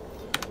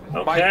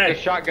 Okay. The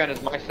shotgun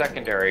is my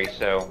secondary,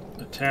 so.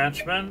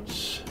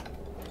 Attachments.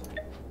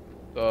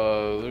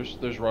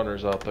 There's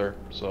runners out there,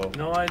 so.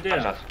 No idea.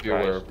 I'm not be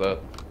aware of that.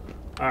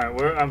 All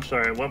right, I'm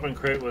sorry. Weapon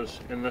crate was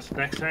in this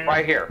next hangar.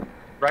 Right here,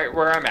 right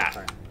where I'm at.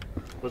 Okay.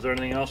 Was there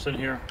anything else in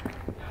here?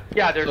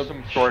 Yeah, there's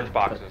some storage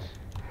boxes.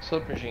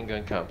 Submachine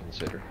gun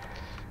compensator.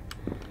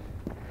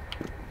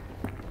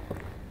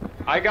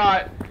 I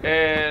got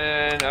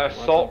an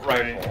assault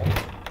rifle.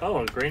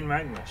 Oh, a green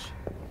Magnus.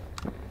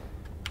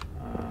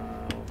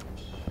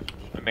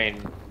 I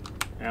mean,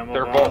 ammo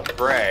they're box. both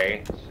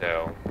gray,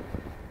 so.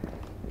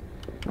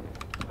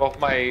 Both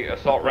my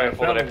assault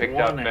rifle that I picked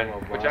up,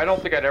 which I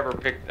don't think I've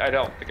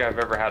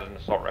ever had an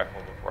assault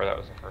rifle before. That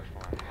was the first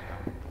one.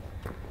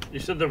 So. You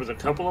said there was a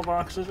couple of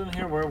boxes in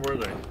here? Where were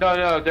they?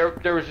 No,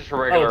 there was just a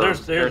regular... Oh,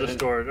 here's the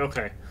storage.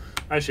 Okay.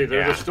 I see.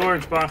 There's a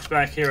storage box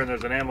back here, and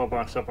there's an ammo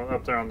box up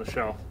there on the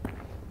shelf.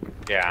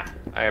 Yeah,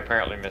 I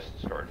apparently missed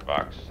the storage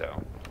box,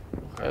 so...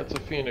 That's a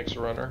Phoenix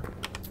runner.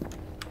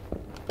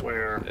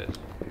 Where? It is.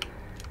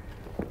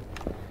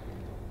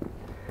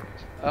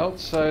 It's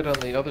outside on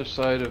the other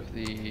side of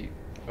the...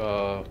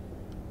 Oh,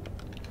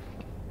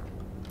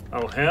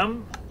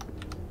 him?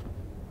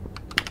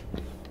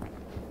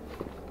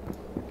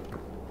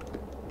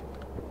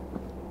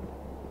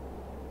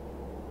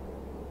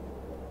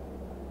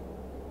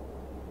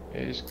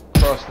 Yeah, he's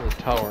crossing the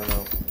tower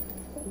now.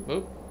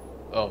 Oop.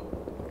 Oh.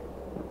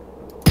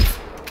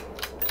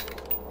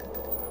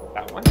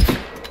 That one?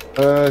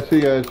 See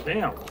you guys.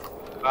 Damn.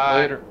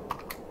 Later.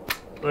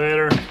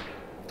 Later.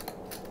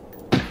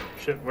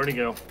 Shit, where'd he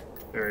go?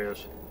 There he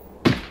is.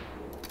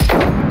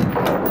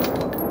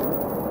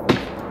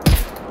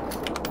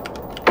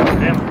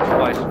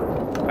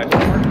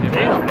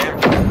 Damn.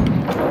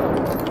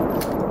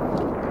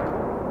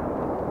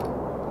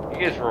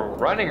 He is a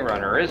running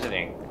runner, isn't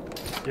he?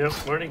 Yep,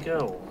 where'd he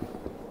go?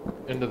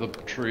 Into the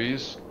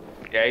trees.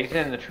 Yeah, he's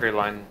in the tree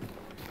line,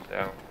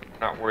 so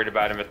not worried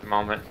about him at the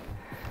moment.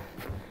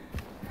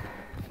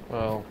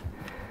 Well,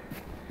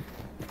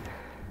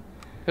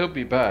 he'll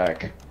be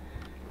back.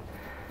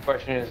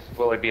 Question is,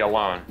 will he be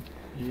alone?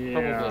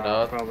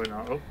 Yeah, probably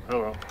not. Oh,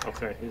 hello.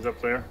 Okay, he's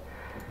up there.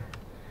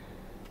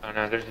 Oh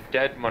no, there's a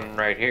dead one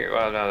right here.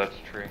 Well, no, that's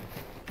a tree.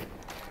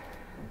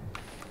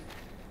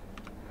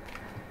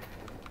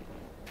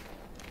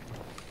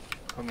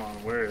 Come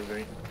on, where is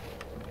he?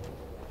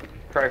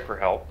 Try for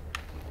help.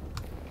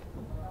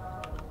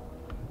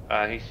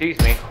 He sees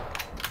me.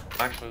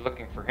 I'm actually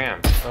looking for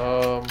him.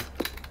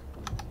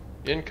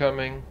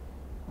 Incoming.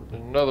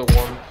 Another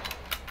one.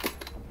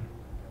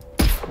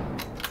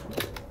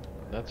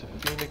 That's a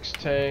Phoenix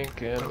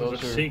tank, and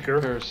those are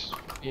Seeker.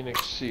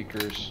 Phoenix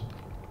Seekers.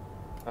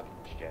 Oh,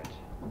 shit.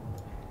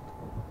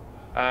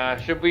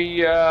 Should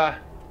we,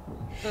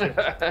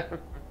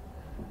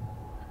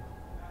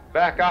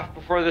 back off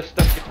before this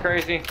stuff gets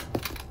crazy?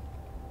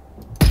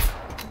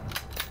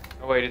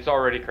 Oh wait, it's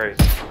already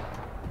crazy.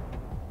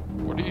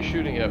 What are you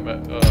shooting at,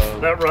 Matt?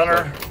 That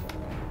runner.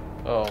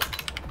 Oh.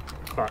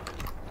 Fuck.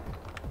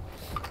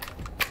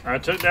 I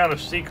took down a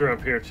Seeker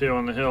up here too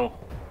on the hill.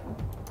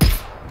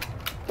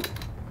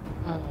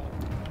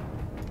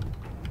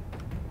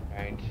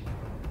 Right.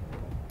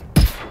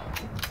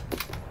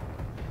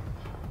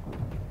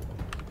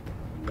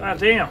 God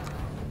damn.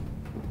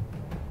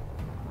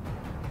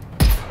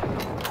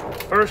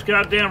 First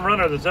goddamn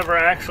runner that's ever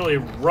actually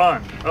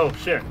run. Oh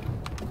shit.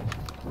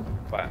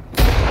 What?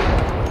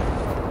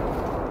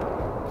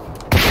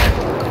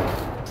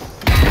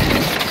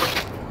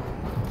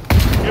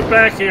 Get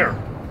back here.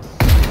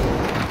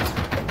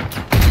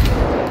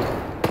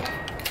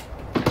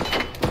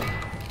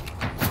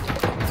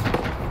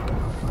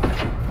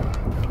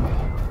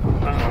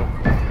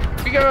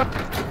 We got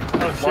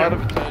Oh, a lot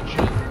of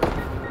attention.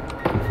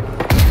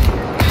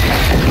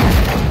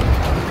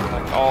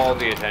 Like all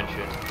the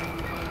attention.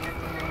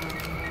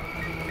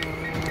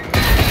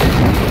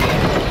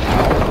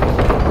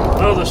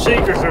 Oh, the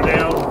Seekers are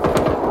down.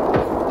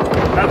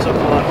 That's a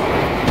plus.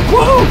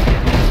 Woo!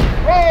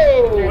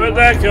 Whoa! Where'd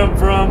that come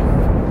from?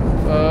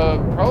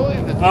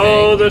 Probably the tank.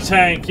 Oh, the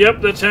tank.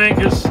 Yep, the tank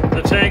has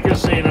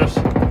seen us.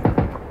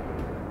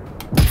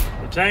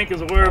 The tank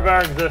is aware of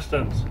our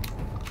existence.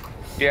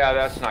 Yeah,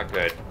 that's not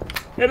good.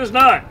 It is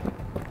not.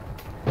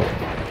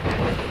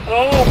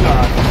 Oh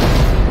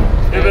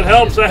God! If it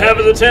helps, I have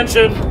his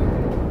attention.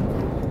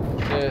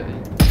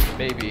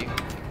 Maybe.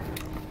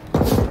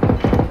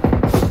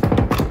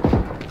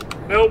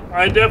 Nope,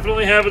 I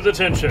definitely have his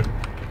attention.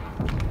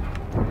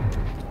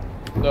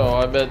 No,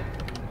 I meant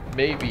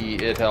maybe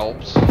it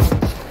helps.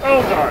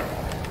 Oh God!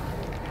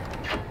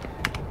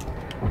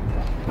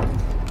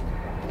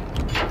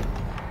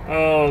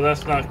 Oh,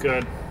 that's not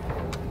good.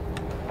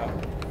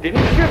 Did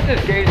he shift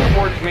his gaze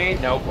towards me?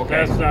 Nope,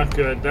 okay. That's not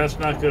good. That's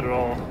not good at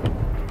all.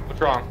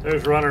 What's wrong?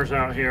 There's runners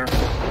out here.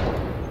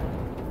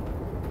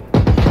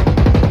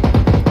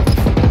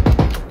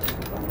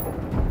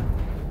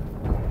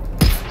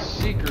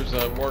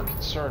 things I'm more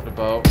concerned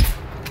about.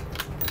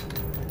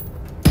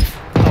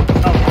 Oh,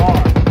 come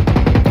on.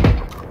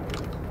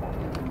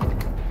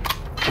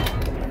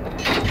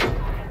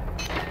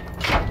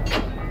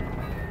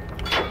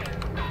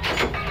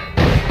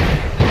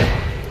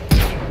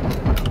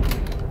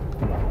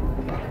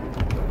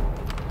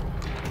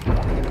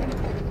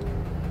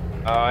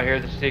 I hear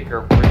the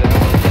seeker. Where the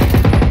hell is he?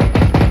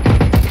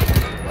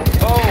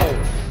 Oh!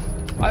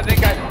 I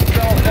think I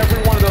felt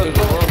every one of those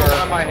bullets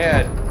around my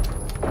head.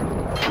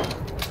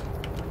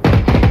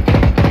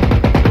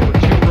 There were 2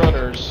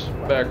 runners,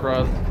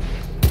 Machron.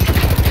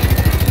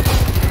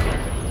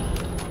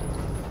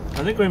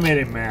 I think we made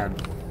him mad.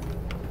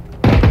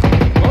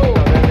 Oh,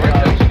 right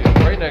next to you,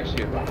 right next to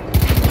you.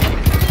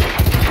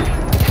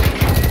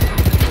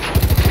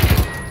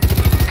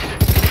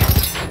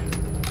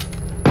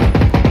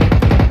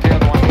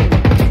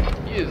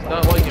 He is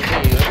not liking me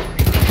either.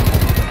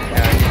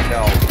 Yeah, I can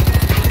tell.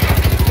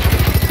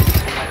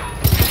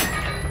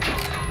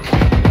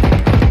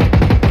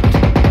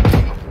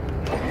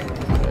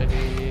 I need to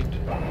eat.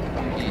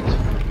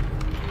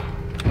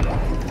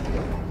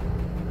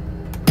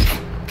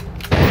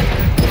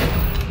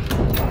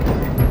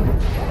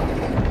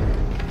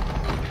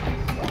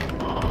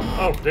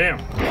 Oh, damn.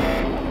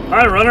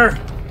 Hi, runner.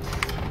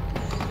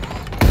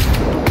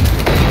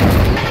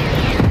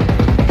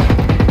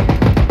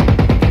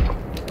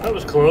 That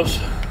was close.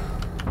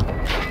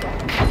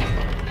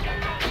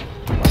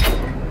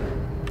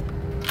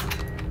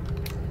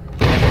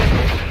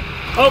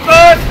 Oh,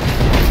 God!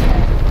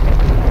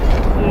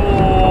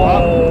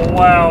 Oh,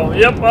 wow.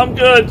 Yep, I'm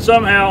good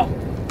somehow.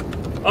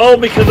 Oh,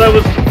 because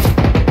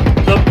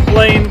the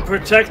plane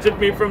protected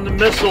me from the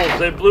missiles.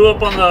 They blew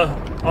up on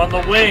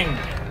the wing.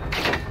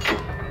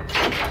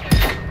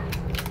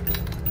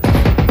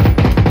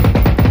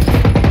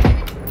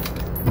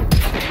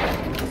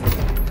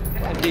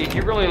 Indeed, he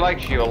really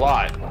likes you a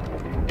lot.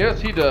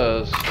 Yes, he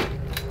does.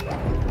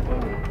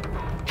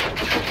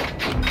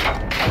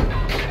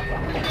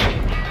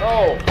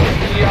 Oh,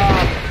 he,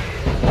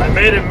 I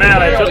made him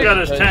mad. I took out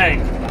his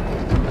tank.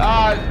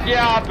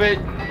 yeah, but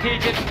he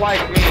just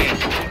like me.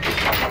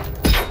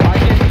 I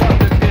did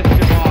something that pissed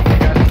him off and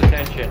got his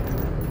attention.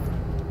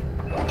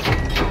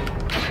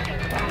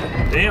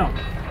 Damn.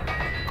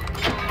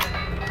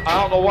 I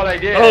don't know what I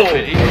did, Oh.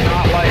 but he did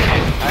not like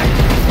it.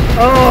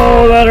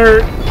 Oh, that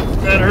hurt.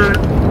 That hurt.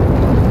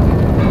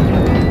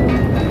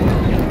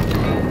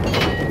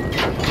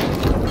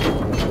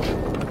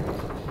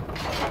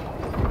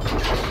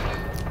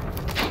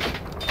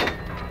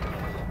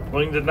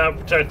 Wing did not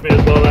protect me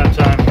as well that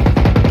time.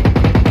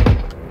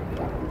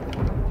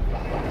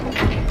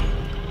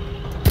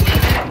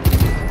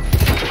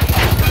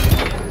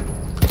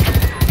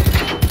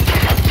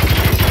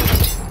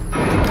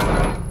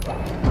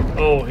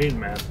 Oh, he's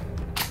mad.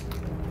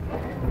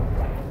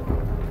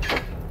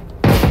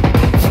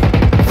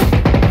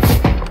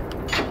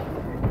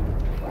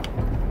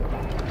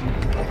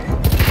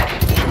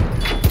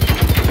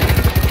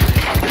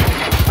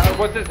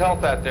 What's his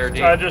health at there,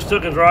 D? I just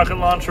took his rocket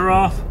launcher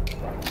off.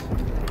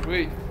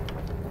 Sweet.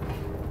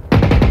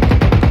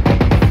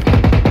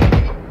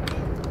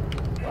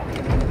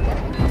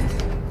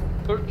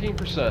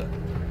 %.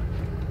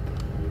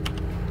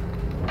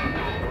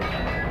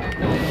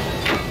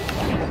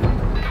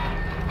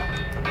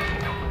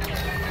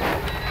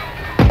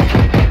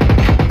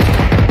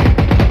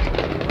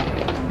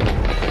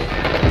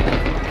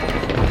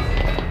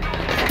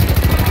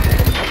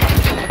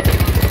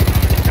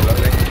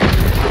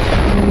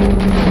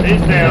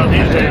 He's down,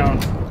 he's down.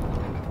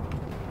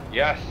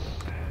 Yes.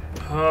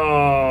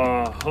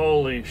 Oh,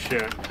 holy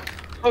shit.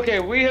 Okay,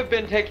 we have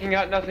been taking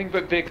out nothing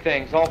but big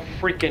things all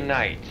freaking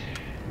night.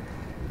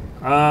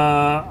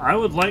 I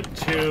would like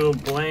to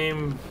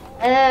blame...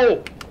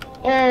 Oh!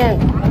 Oh!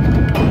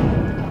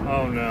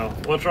 Oh no.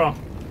 What's wrong?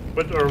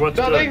 What's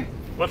Nothing.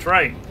 good? What's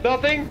right?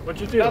 Nothing.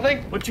 What'd you do?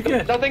 Nothing. What'd you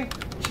get? Nothing.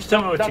 Just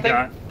tell me what Nothing. you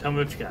got. Tell me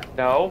what you got.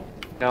 No.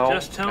 No.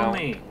 Just tell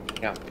me.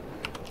 No.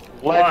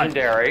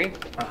 Legendary.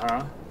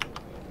 Uh-huh.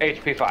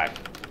 HP 5.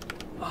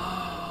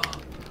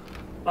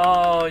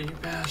 Oh, you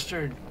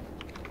bastard.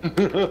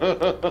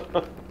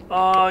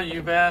 Oh,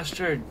 you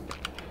bastard.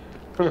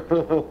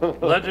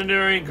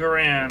 Legendary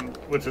Garand,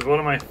 which is one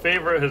of my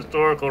favorite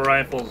historical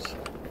rifles,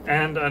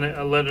 and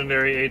a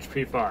legendary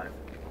HP 5.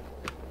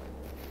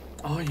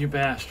 Oh, you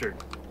bastard.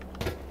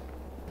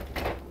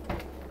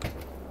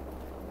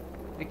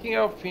 Taking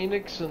out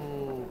Phoenix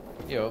and,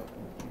 you know,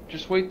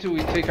 just wait till we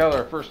take out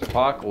our first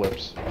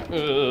apocalypse.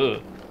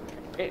 Ugh.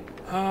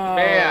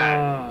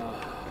 Man.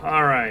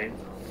 Alright.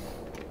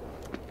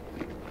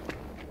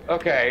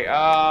 Okay,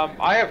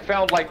 I have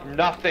found like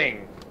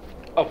nothing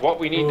of what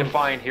we need to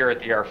find here at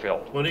the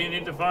airfield. What do you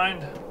need to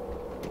find?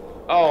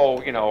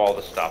 Oh, you know, all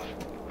the stuff.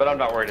 But I'm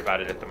not worried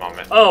about it at the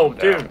moment. Oh, So,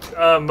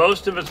 dude,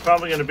 most of it's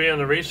probably going to be in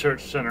the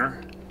research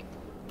center.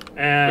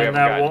 And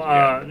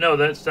no,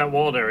 that's that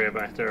walled area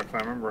back there, if I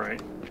remember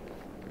right.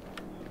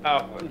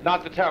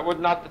 not the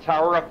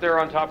tower up there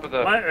on top of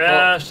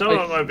the... Some of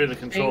it might be the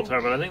control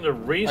tower, but I think the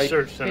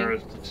research center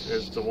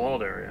is the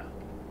walled area.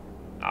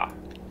 Ah.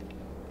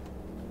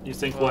 You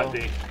think what,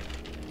 D?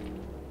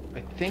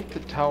 I think the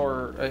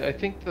tower. I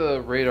think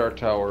the radar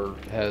tower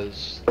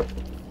has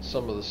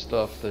some of the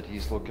stuff that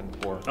he's looking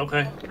for.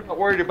 Okay. I'm not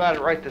worried about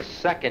it right this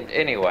second,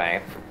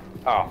 anyway.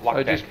 Oh,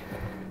 lockpick.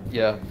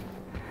 Yeah.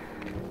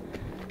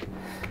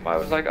 I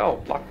was like,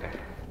 oh, lockpick.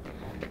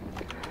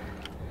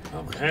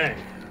 Okay.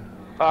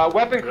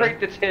 Weapon crate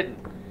that's hidden.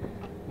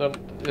 No,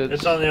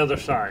 It's on the other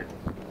side.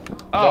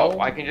 Oh, No.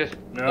 I can just.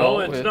 No,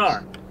 it's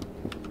not.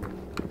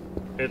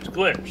 It's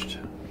glitched.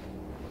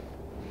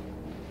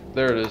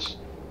 There it is.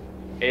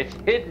 It's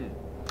hidden.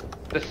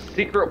 The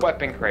secret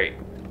weapon crate.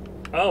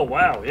 Oh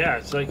wow, yeah,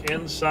 it's like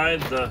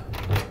inside the.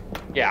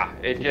 Yeah,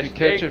 it If just. you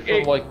catch it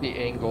from like the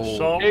angle.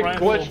 Assault It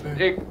rifle.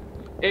 glitched.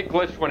 It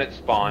glitched when it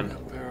spawned.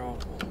 Barrel.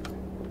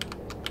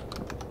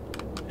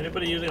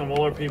 Anybody using a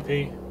Molar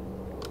PP?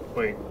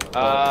 Wait.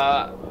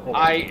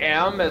 I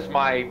am as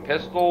my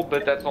pistol,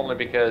 but that's only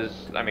because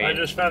I mean. I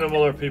just found a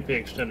Molar PP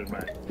extended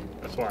mag.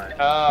 That's why.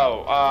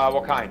 Oh,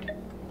 what kind?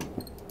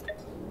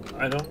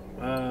 I don't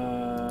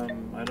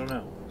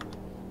know.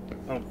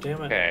 Oh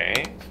damn it!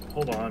 Okay.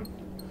 Hold on.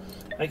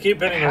 I keep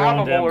hitting the Have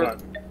wrong a damn Molar-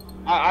 button.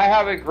 I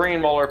have a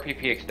green Molar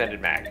PP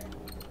extended mag.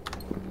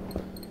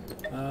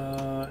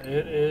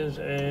 It is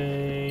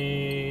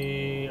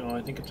a. Oh,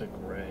 I think it's a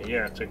gray.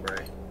 Yeah, it's a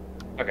gray.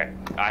 Okay,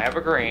 I have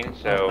a green,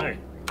 so hey.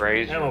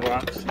 gray's. Ammo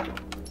box.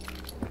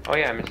 Oh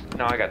yeah,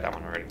 no, I got that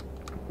one already.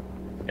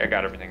 Yeah, I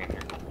got everything in here.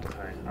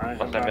 Okay. I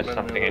have Unless I not missed been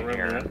something the in room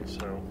here. Yet,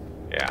 so.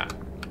 Yeah.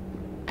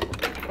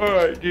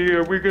 Alright,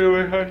 dear, we're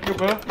gonna have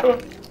some.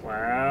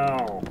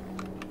 Wow.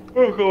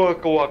 Waka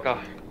waka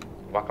waka.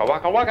 Waka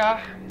waka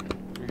waka.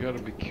 We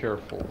gotta be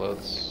careful.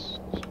 That's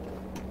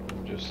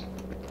just.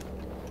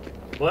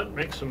 What?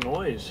 Make some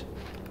noise.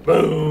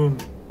 Boom.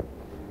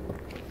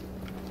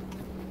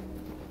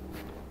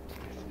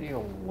 I see a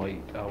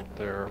light out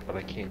there, but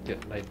I can't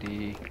get an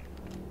ID.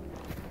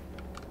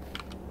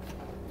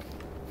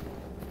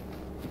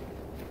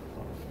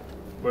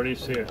 Where do you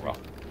see it?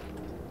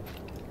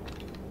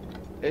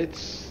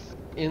 It's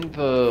in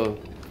the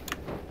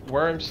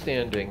where I'm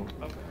standing.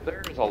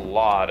 There's a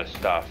lot of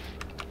stuff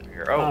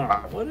here. Oh,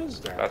 wow. What is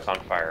that? That's on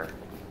fire.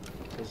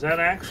 Is that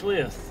actually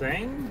a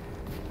thing?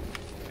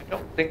 I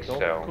don't think Don't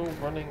so. go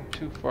running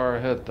too far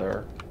ahead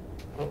there.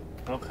 Oh,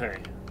 okay.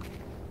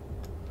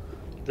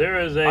 There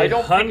is I a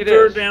don't think it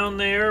hunter is. down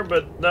there,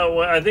 but no,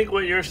 I think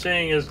what you're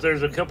saying is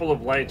there's a couple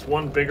of lights,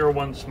 one bigger,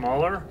 one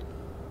smaller,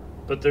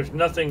 but there's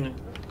nothing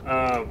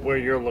where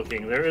you're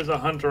looking. There is a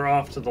hunter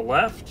off to the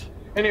left.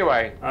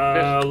 Anyway,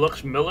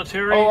 Looks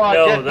military. Oh,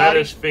 no, dead that body?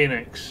 is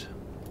Phoenix.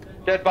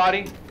 dead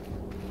body.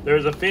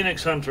 There's a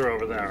Phoenix hunter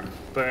over there,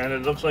 and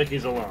it looks like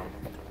he's alone.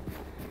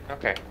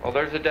 Okay, well,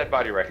 there's a dead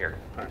body right here.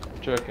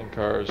 Checking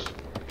cars.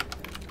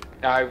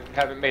 I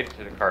haven't made it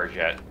to the cars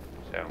yet,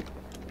 so.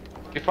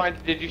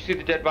 Did you see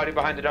the dead body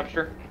behind the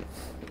dumpster?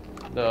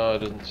 No, I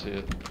didn't see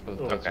it, but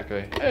Oh, that's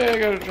okay. okay. Hey, I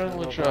got an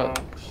adrenaline shot.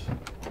 Box.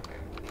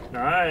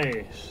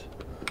 Nice.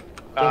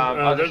 I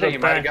was there's gonna say, a you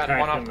might have gotten backpack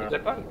one off in the the-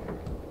 dead body.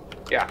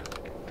 Yeah.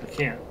 I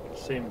can't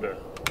seem to.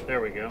 There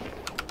we go.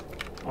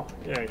 Oh,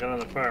 yeah, I got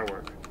another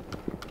firework.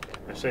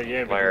 I say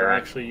yeah, but Flare. I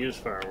actually use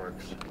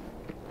fireworks.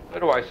 So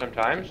do I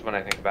sometimes when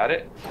I think about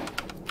it.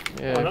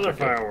 Yeah, Oh, I another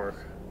forget- firework.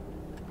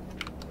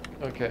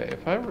 Okay,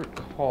 if I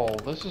recall,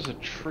 this is a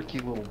tricky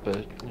little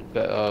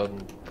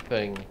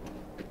thing.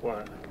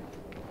 What?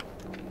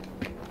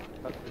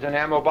 There's an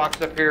ammo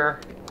box up here.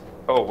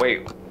 Oh,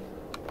 wait.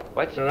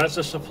 What? So that's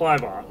a supply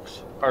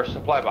box. Or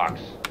supply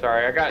box.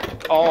 Sorry, I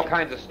got all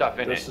kinds of stuff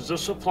in This it. is a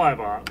supply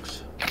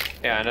box.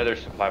 Yeah, another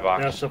supply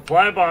box. Now,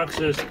 supply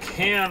boxes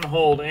can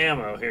hold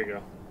ammo. Here you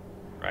go.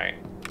 Right.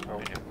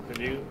 Oh, could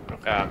you?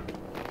 Okay.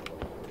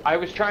 I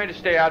was trying to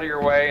stay out of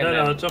your way. And No,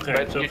 no, then, it's okay,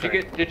 But it's did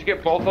okay. did you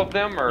get both of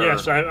them, or?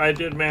 Yes, I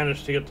did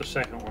manage to get the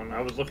second one.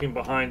 I was looking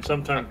behind,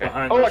 sometimes Okay.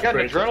 behind. Oh, those I got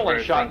an crates, it's adrenaline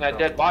very shot in that front,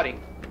 dead body.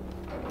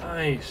 though.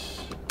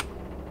 Nice.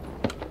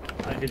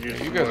 I could use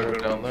You some guys more are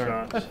down adrenaline there.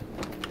 shots.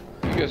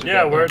 You guys are Yeah,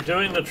 down we're there.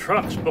 doing the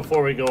trucks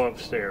before we go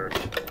upstairs.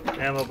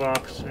 Ammo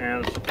box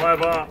and supply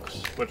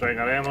box, which I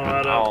got ammo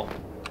out of. Oh.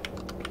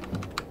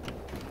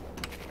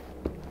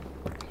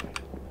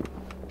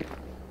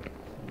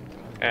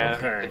 And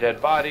Okay. the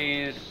dead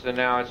bodies, so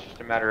now it's just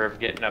a matter of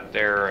getting up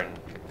there and...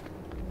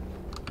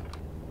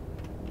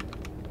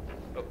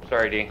 Oh,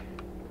 sorry, D.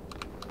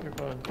 You're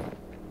fine.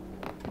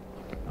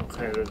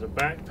 Okay, there's a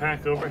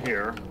backpack over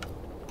here.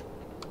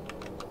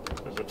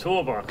 There's a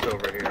toolbox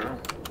over here.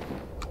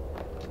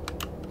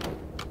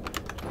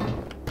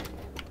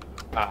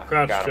 Ah,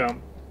 Crouch got him.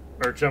 jump.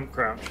 Or jump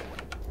crouch.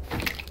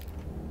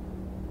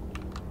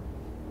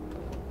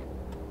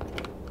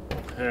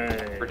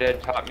 Okay. Never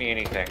dead taught me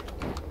anything.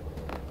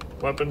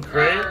 Weapon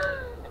crate.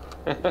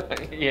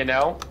 You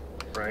know?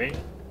 Right.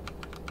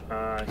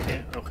 I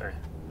can't. Okay.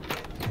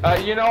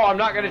 You know, I'm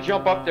not going to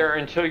jump up there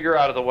until you're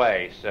out of the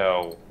way,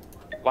 so...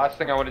 Last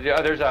thing I want to do...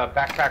 Oh, there's a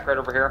backpack right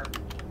over here.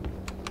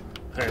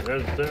 Okay,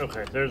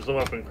 there's the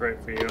weapon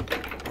crate for you.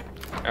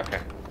 Okay.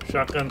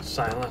 Shotgun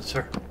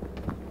silencer.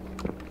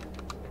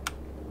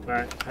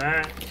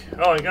 Backpack.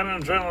 Oh, I got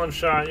an adrenaline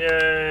shot.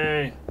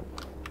 Yay!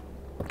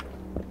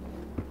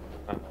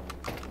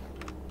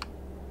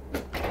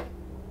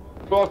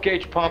 12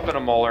 gauge pump and a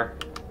molar.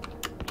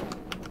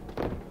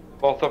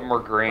 Both of them are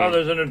green. Oh,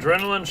 there's an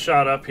adrenaline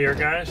shot up here,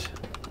 guys.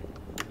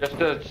 Just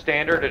a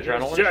standard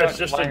adrenaline Yeah, shot it's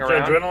just an laying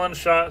around? adrenaline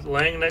shot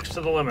laying next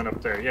to the limit up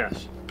there,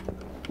 yes.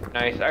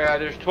 Nice.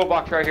 There's a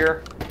toolbox right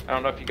here. I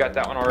don't know if you got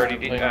that one already.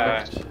 To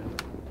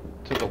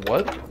the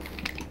what?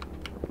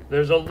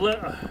 There's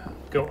a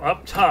go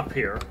up top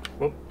here.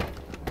 Whoop.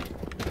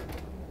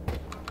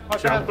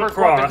 Jump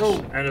across,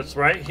 and it's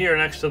right here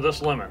next to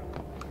this limit.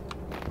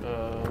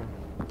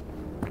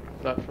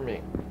 Not for me.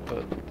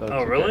 But that's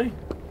oh, really?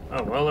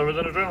 Oh, well, there was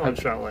an adrenaline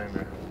shot laying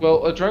there.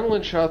 Well,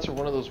 adrenaline shots are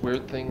one of those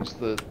weird things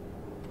that...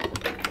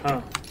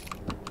 Oh.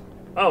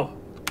 Oh.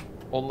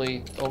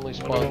 Only spawn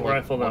what like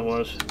rifle that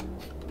once.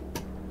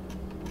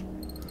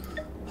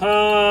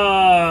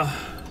 was.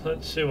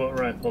 Let's see what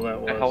rifle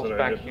that was. The hell's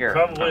back here?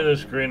 Probably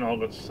this green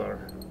Albert Star.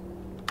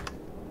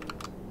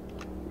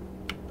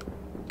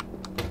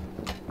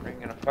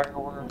 Bringing a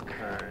firework.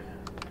 Okay.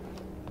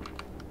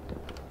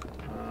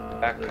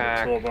 Backpack. There's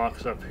a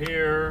toolbox up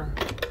here.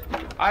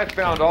 I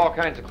found all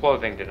kinds of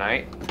clothing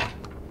tonight.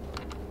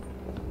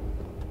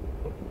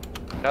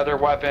 Another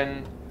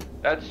weapon.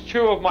 That's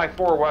 2 of my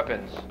 4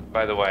 weapons,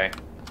 by the way.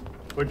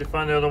 Where'd you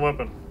find the other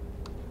weapon?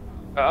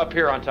 Up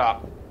here on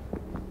top.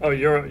 Oh,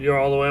 you're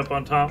all the way up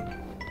on top?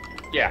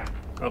 Yeah.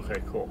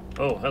 Okay, cool.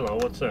 Oh, hello,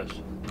 what's this?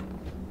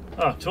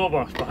 Oh,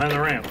 toolbox behind the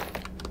ramp.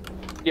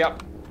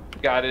 Yep.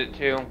 Got it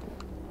too.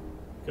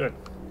 Good.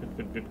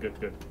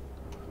 Good.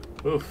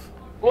 Oof.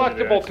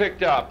 Collectible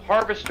picked up.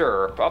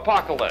 Harvester.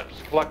 Apocalypse.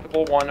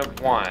 Collectible 1 of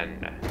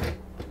 1.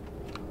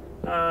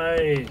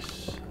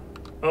 Nice.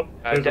 Oh,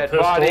 A there's dead a pistol.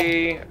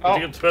 body. Did Oh,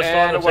 you get the pistol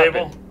and on the a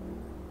table? weapon.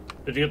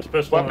 Did you get the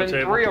pistol on the Weapon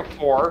table? 3 of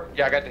 4.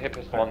 Yeah, I got the hit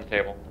pistol on the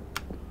table.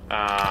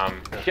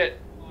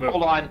 Shit. Move.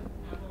 Hold on.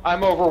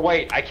 I'm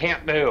overweight. I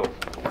can't move.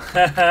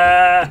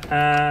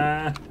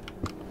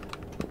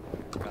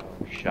 Oh,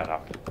 shut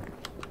up.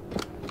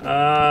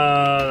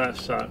 That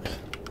sucks.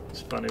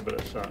 It's funny, but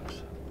it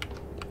sucks.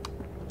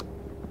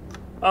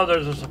 Oh,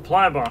 there's a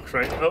supply box,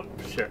 right? Oh,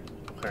 shit.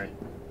 Okay.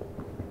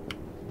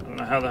 I don't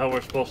know how the hell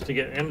we're supposed to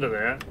get into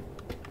that.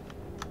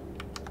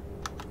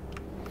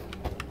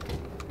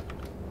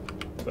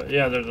 But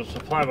yeah, there's a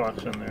supply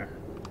box in there.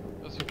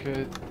 That's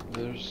okay.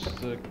 There's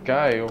a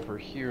guy over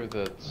here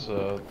that's,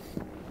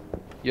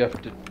 you have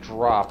to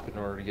drop in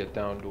order to get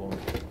down to him.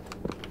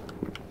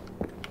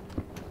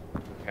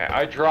 Okay,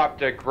 I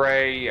dropped a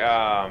gray,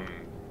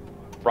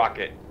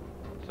 rocket.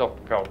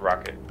 Self-propelled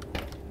rocket.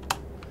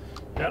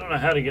 Yeah, I don't know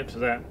how to get to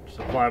that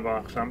supply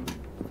box. I'm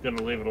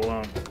gonna leave it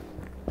alone.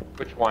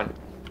 Which one?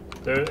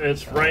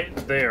 It's right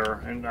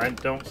there, and I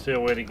don't see a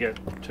way to get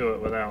to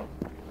it without.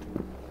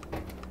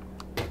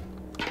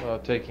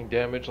 Taking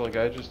damage like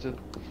I just did.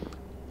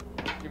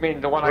 You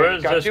mean the one I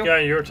Where's just got this to? guy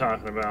you're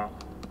talking about?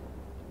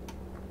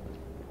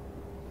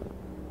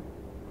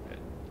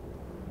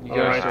 You Oh,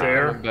 guys right are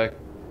there? coming back.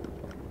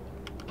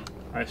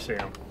 I see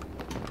him.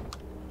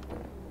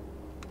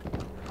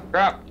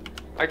 Crap!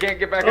 I can't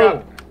get back Oh!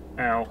 up.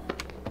 Ow.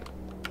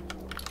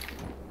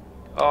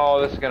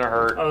 Oh, this is gonna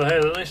hurt. Oh, hey,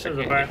 at least there's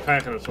a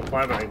backpack and a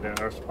supply bag down,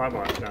 or a supply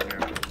box down here.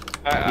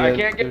 I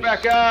can't get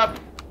back up.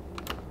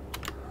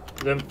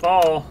 Then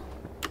fall.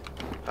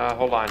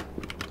 Hold on.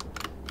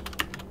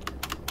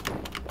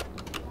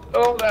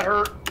 Oh, that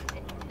hurt.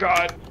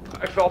 God,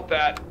 I felt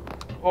that.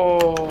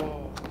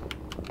 Oh.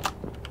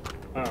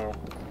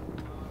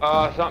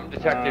 Oh. Something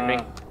detected me.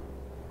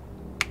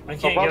 I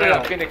can't get Probably a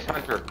out. Phoenix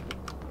Hunter.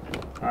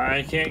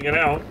 I can't get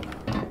out.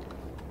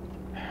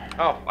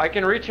 Oh, I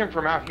can reach him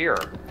from out here.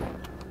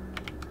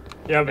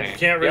 Yeah, but you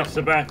can't reach Yep.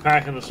 the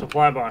backpack and the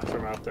supply box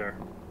from out there.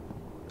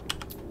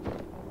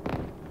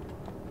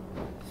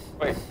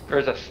 Wait,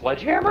 there's a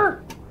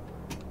sledgehammer?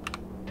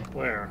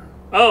 Where?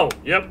 Oh,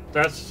 yep,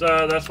 that's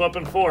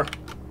weapon 4.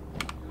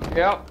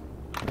 Yep.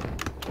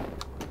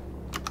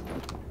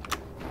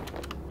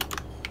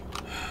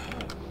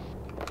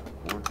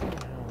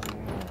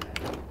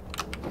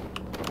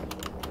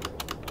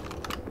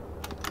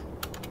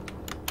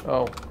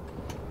 Oh.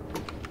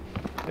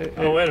 Hey,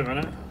 Oh, wait a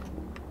minute.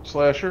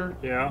 Slasher,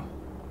 Yeah.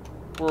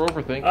 we're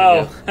overthinking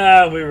Oh,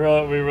 it. we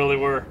really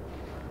were.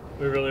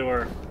 We really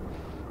were.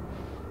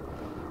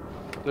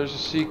 There's a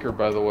seeker,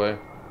 by the way.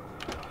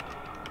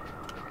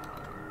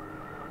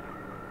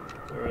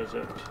 Where is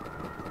it?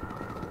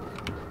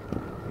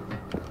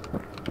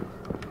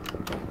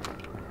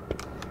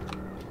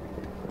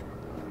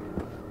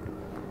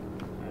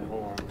 Hey,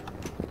 hold on.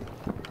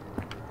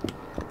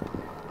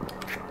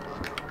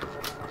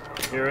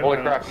 Hear it? Holy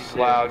I crap, don't he's see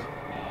loud. it.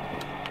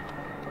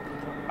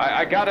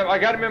 I got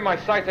him in my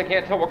sights. I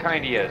can't tell what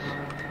kind he is.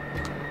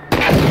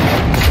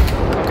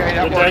 Okay,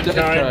 that The worked. dead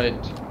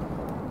kind.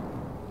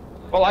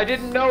 Well, I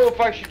didn't know if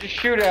I should just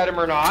shoot at him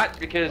or not,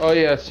 because... Oh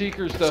yeah,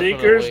 seekers definitely.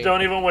 Seekers,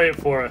 don't even wait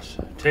for us.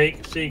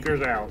 Take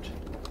seekers out.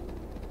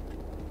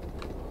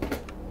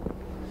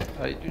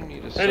 I do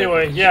need a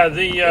Anyway, second.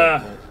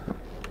 yeah,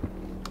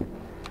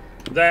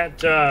 that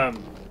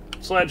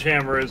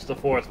sledgehammer is the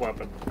 4th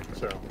weapon.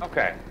 So,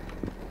 Okay.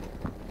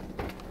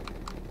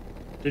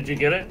 did you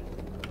get it?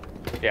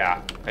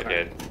 Yeah, I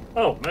did.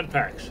 Oh, med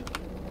packs.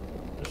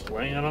 Just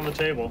laying out on the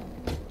table.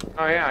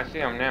 Oh yeah, I see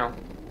them now.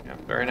 Yeah,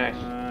 very nice.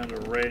 And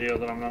a radio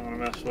that I'm not going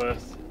to mess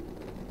with.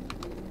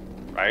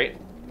 Right?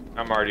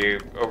 I'm already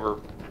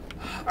over.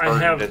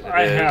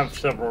 I have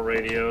several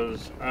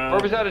radios. Where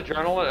was that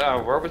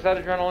adrenaline? Where was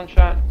that adrenaline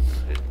shot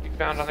that you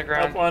found on the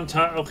ground? Up on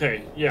top.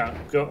 Okay, yeah.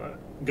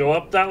 Go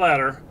up that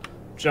ladder.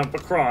 Jump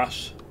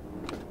across.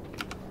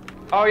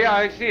 Oh yeah,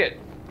 I see it.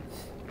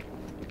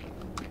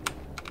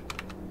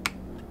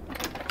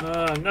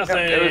 Nothing.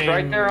 Yep, it was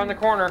right there on the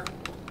corner.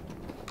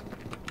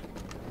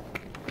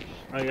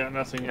 I got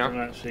nothing from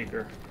that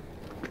seeker.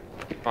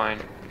 Fine.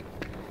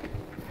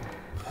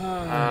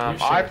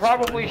 I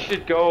probably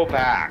should go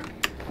back.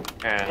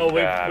 And,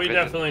 we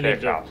definitely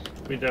need to. House.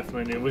 We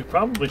definitely need. We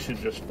probably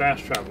should just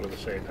fast travel to the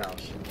safe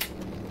house.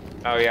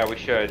 Oh yeah, we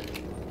should.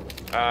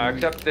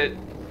 Except that,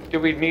 do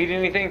we need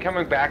anything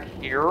coming back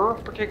here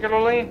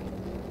particularly?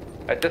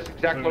 At this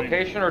exact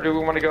location, or do we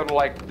want to go to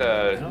like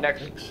the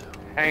next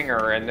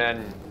hangar and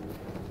then?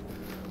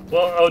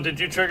 Well, did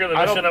you trigger the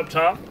mission up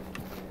top?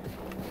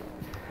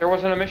 There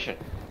wasn't a mission.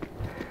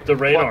 The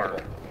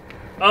radar.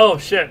 Oh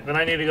shit! Then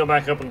I need to go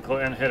back up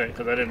and hit it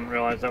because I didn't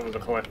realize that was a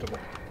collectible.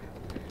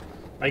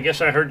 I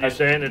guess I heard you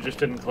say it, it just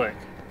didn't click.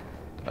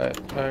 I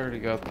already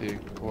got the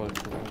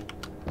collectible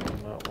on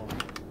that one.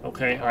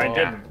 Okay, I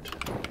didn't.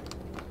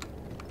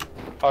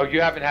 Oh, you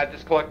haven't had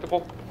this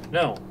collectible?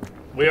 No,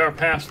 we are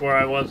past where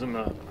I was in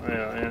the.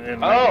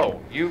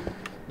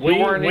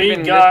 We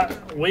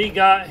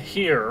got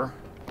here,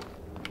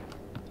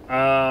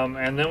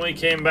 and then we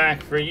came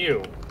back for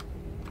you.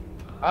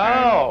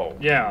 Oh.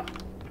 And, yeah.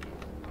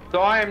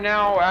 So I am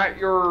now at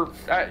your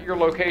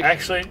location.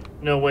 Actually,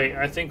 no, wait.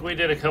 I think we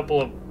did a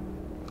couple of.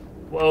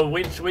 Well,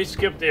 we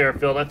skipped the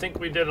airfield. I think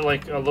we did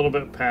like a little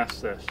bit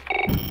past this.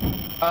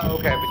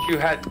 Okay, but you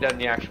hadn't done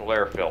the actual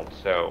airfield,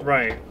 so.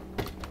 Right.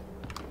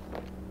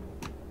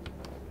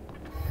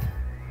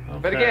 Okay.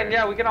 But again,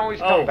 yeah, we can always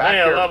come back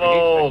here. Oh, hey, I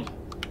leveled.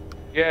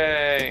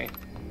 Yay.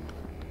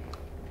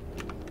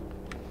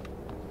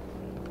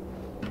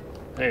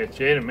 Hey, it's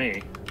yay to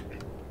me.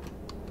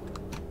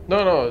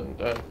 No.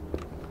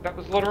 That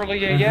was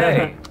literally a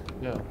yay.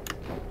 Yeah.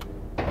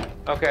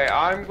 Okay,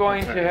 I'm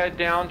going to head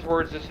down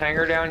towards this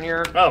hangar down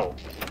here. Oh.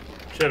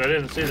 Shit, I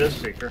didn't see this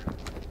seeker.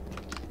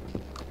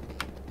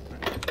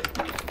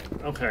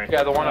 Okay.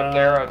 Yeah, the one up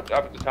there, up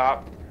at the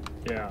top.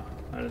 Yeah,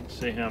 I didn't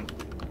see him.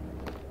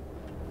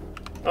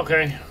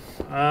 Okay.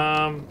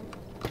 I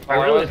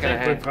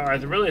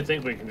really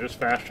think we can just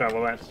fast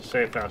travel back to the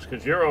safe house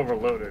because you're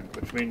overloaded,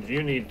 which means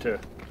you need to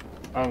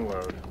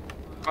unload.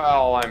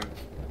 Well,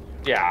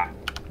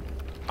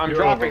 I'm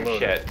dropping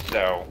shit,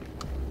 so.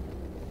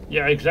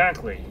 Yeah,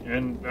 exactly.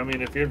 And I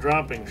mean, if you're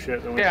dropping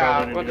shit, then we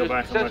probably need to go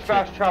back and let you. Says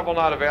fast travel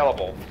not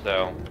available,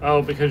 so.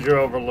 Oh, because you're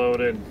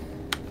overloaded.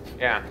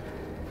 Yeah.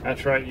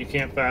 That's right. You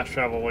can't fast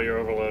travel while you're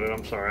overloaded.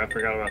 I'm sorry, I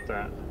forgot about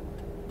that.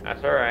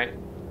 That's all right.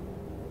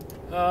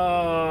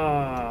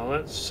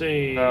 Let's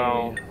see.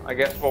 So I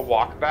guess we'll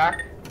walk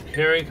back.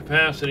 Carrying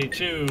capacity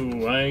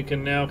 2. I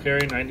can now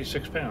carry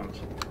 96 pounds.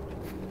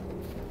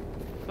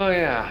 Oh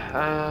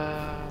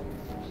yeah.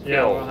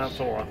 Yeah, we'll have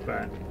to walk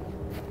back.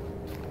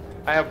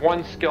 I have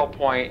 1 skill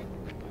point.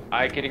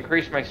 I could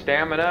increase my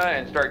stamina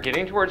and start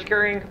getting towards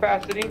carrying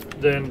capacity.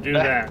 Then do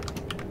that.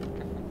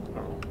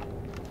 Oh.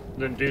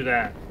 Then do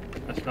that.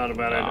 That's not a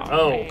bad idea.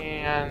 Oh.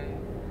 Man.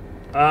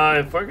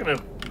 If we're gonna,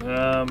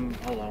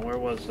 hold on. Where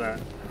was that?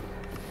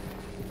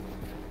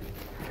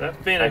 That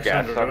Phoenix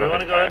Hunter. Do we want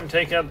to go ahead and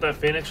take out that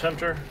Phoenix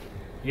Hunter?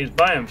 He's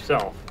by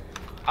himself.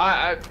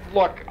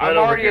 Look, I'm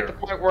already at the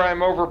point where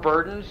I'm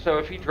overburdened, so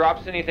if he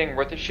drops anything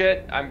worth a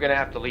shit, I'm gonna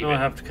have to leave it. We'll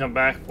have to come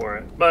back for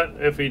it. But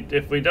if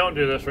we don't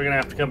do this, we're gonna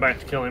have to come back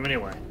to kill him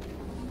anyway.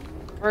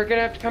 We're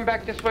gonna have to come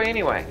back this way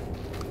anyway.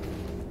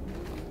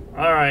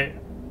 Alright.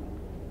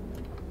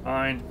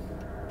 Fine.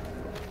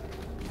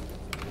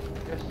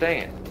 Just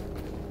saying.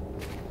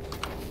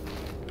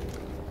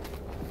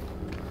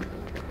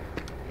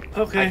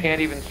 Okay. I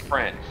can't even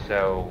sprint,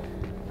 so.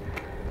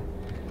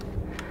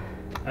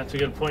 That's a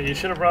good point. You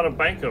should have brought a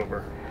bike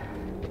over.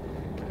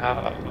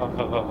 Oh,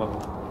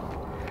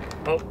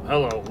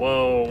 hello.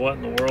 Whoa, what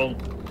in the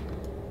world?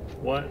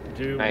 What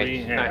do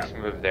we have? Nice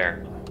move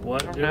there.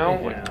 What do we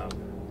have? What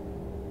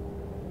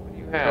do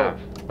you have?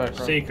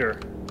 Seeker.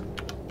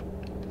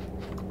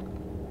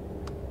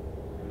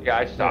 Yeah,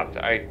 I stopped.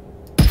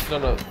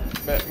 No,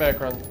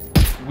 Machron.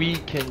 We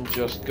can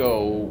just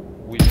go.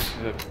 We just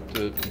have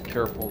to be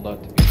careful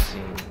not to be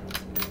seen.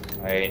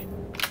 Right.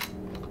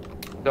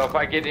 So if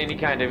I get any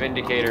kind of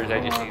indicators, I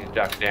just need to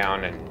duck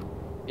down and.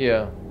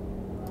 Yeah.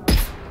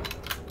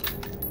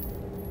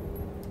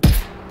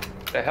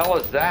 The hell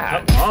is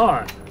that? Come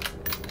on.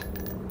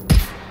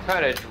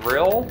 Kind of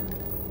drill?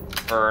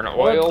 Or an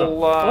oil?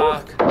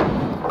 What the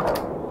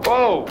fuck?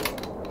 Whoa!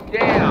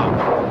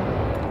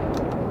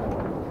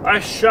 Damn! I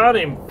shot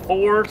him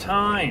 4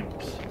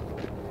 times.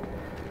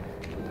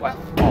 What?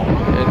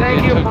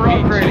 Thank you for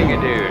upgrading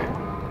a dude.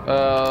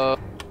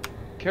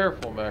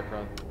 Careful,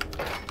 Machron.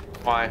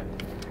 Why?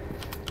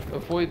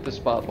 Avoid the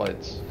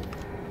spotlights.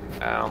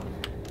 Oh.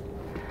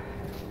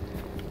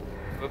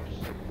 Oops.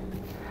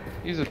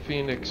 He's a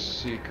Phoenix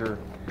Seeker.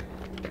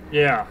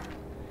 Yeah.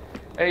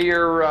 Hey,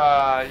 your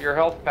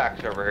health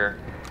pack's over here.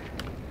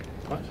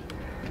 What?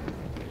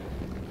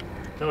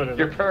 No, it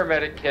Your isn't.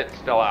 paramedic kit's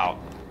still out.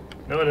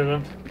 No, it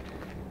isn't.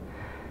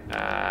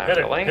 Hit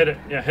Really? it. Hit it.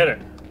 Yeah, hit it.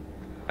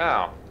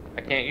 Oh,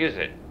 I can't use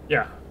it.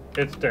 Yeah,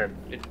 it's dead.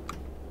 It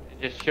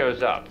just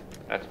shows up.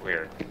 That's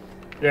weird.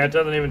 Yeah, it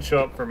doesn't even show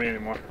up for me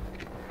anymore.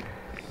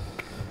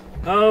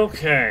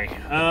 Okay.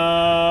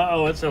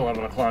 Oh, it's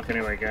 11 o'clock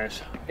anyway,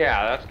 guys.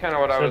 Yeah, that's kind of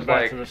what I Head was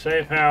back like. to the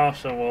safe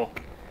house, and we'll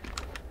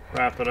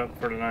wrap it up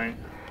for tonight.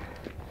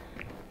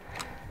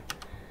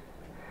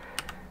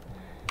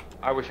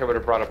 I wish I would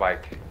have brought a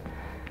bike.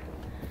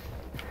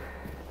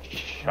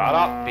 Shut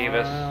up,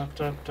 Beavis.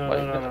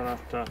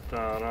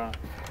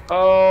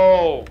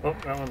 Oh! Oh,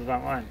 that one's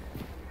not mine.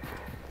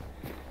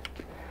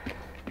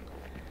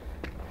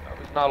 That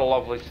was not a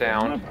lovely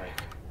sound.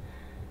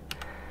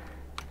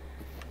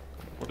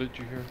 What did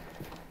you hear?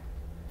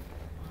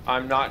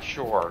 I'm not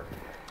sure.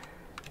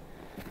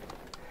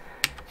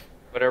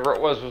 Whatever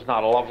it was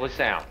not a lovely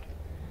sound.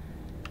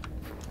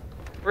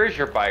 Where's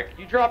your bike?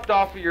 You dropped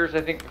off of yours,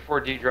 I think, before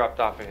D dropped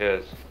off of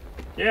his.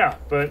 Yeah,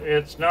 but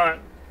it's not.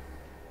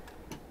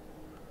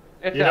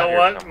 It's You out know here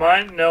what?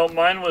 somewhere.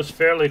 Mine was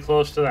fairly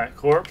close to that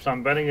corpse.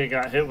 I'm betting it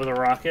got hit with a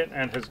rocket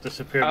and has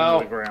disappeared into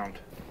the ground.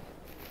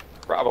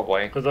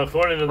 Probably. Because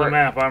according to the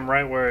map, I'm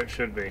right where it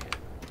should be.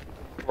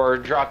 Or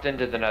dropped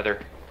into the nether.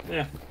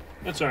 Yeah,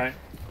 that's alright.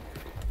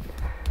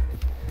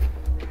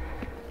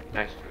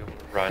 Nice to be able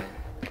to run.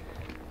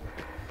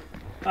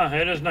 Ah,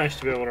 it is nice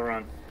to be able to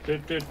run.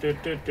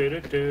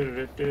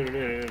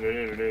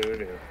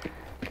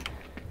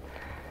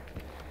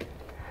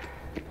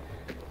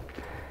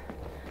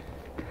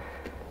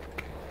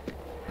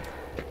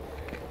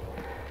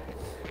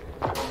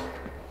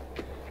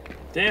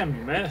 Damn,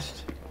 you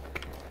missed.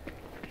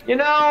 You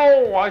know,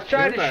 I was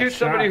trying You're to that shoot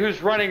somebody shot.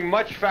 who's running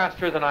much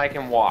faster than I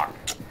can walk.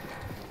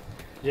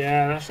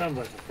 Yeah, that sounds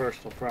like a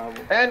personal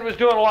problem. And was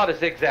doing a lot of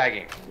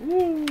zigzagging.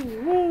 Woo,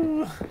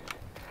 woo.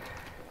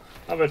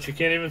 I bet you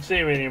can't even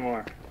see me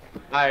anymore.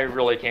 I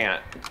really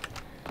can't.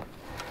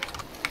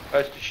 If I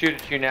was to shoot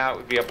at you now, it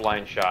would be a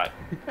blind shot.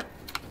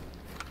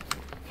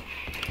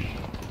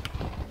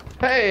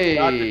 Hey!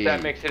 Not that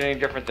that makes it any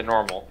different than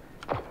normal.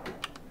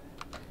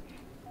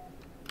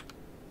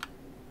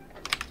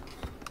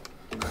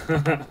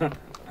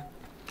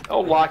 Oh,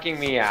 locking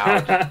me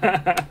out.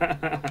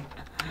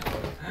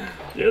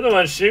 You're the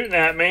one shooting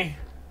at me.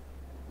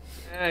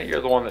 You're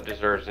the one that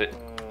deserves it.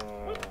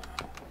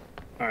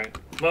 Alright,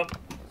 well.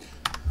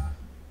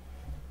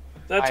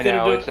 That's I gonna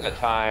know, do it's it. that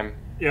time.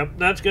 Yep,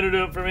 that's gonna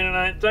do it for me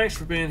tonight. Thanks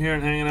for being here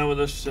and hanging out with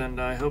us, and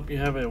I hope you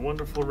have a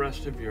wonderful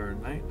rest of your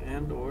night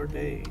and or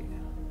day.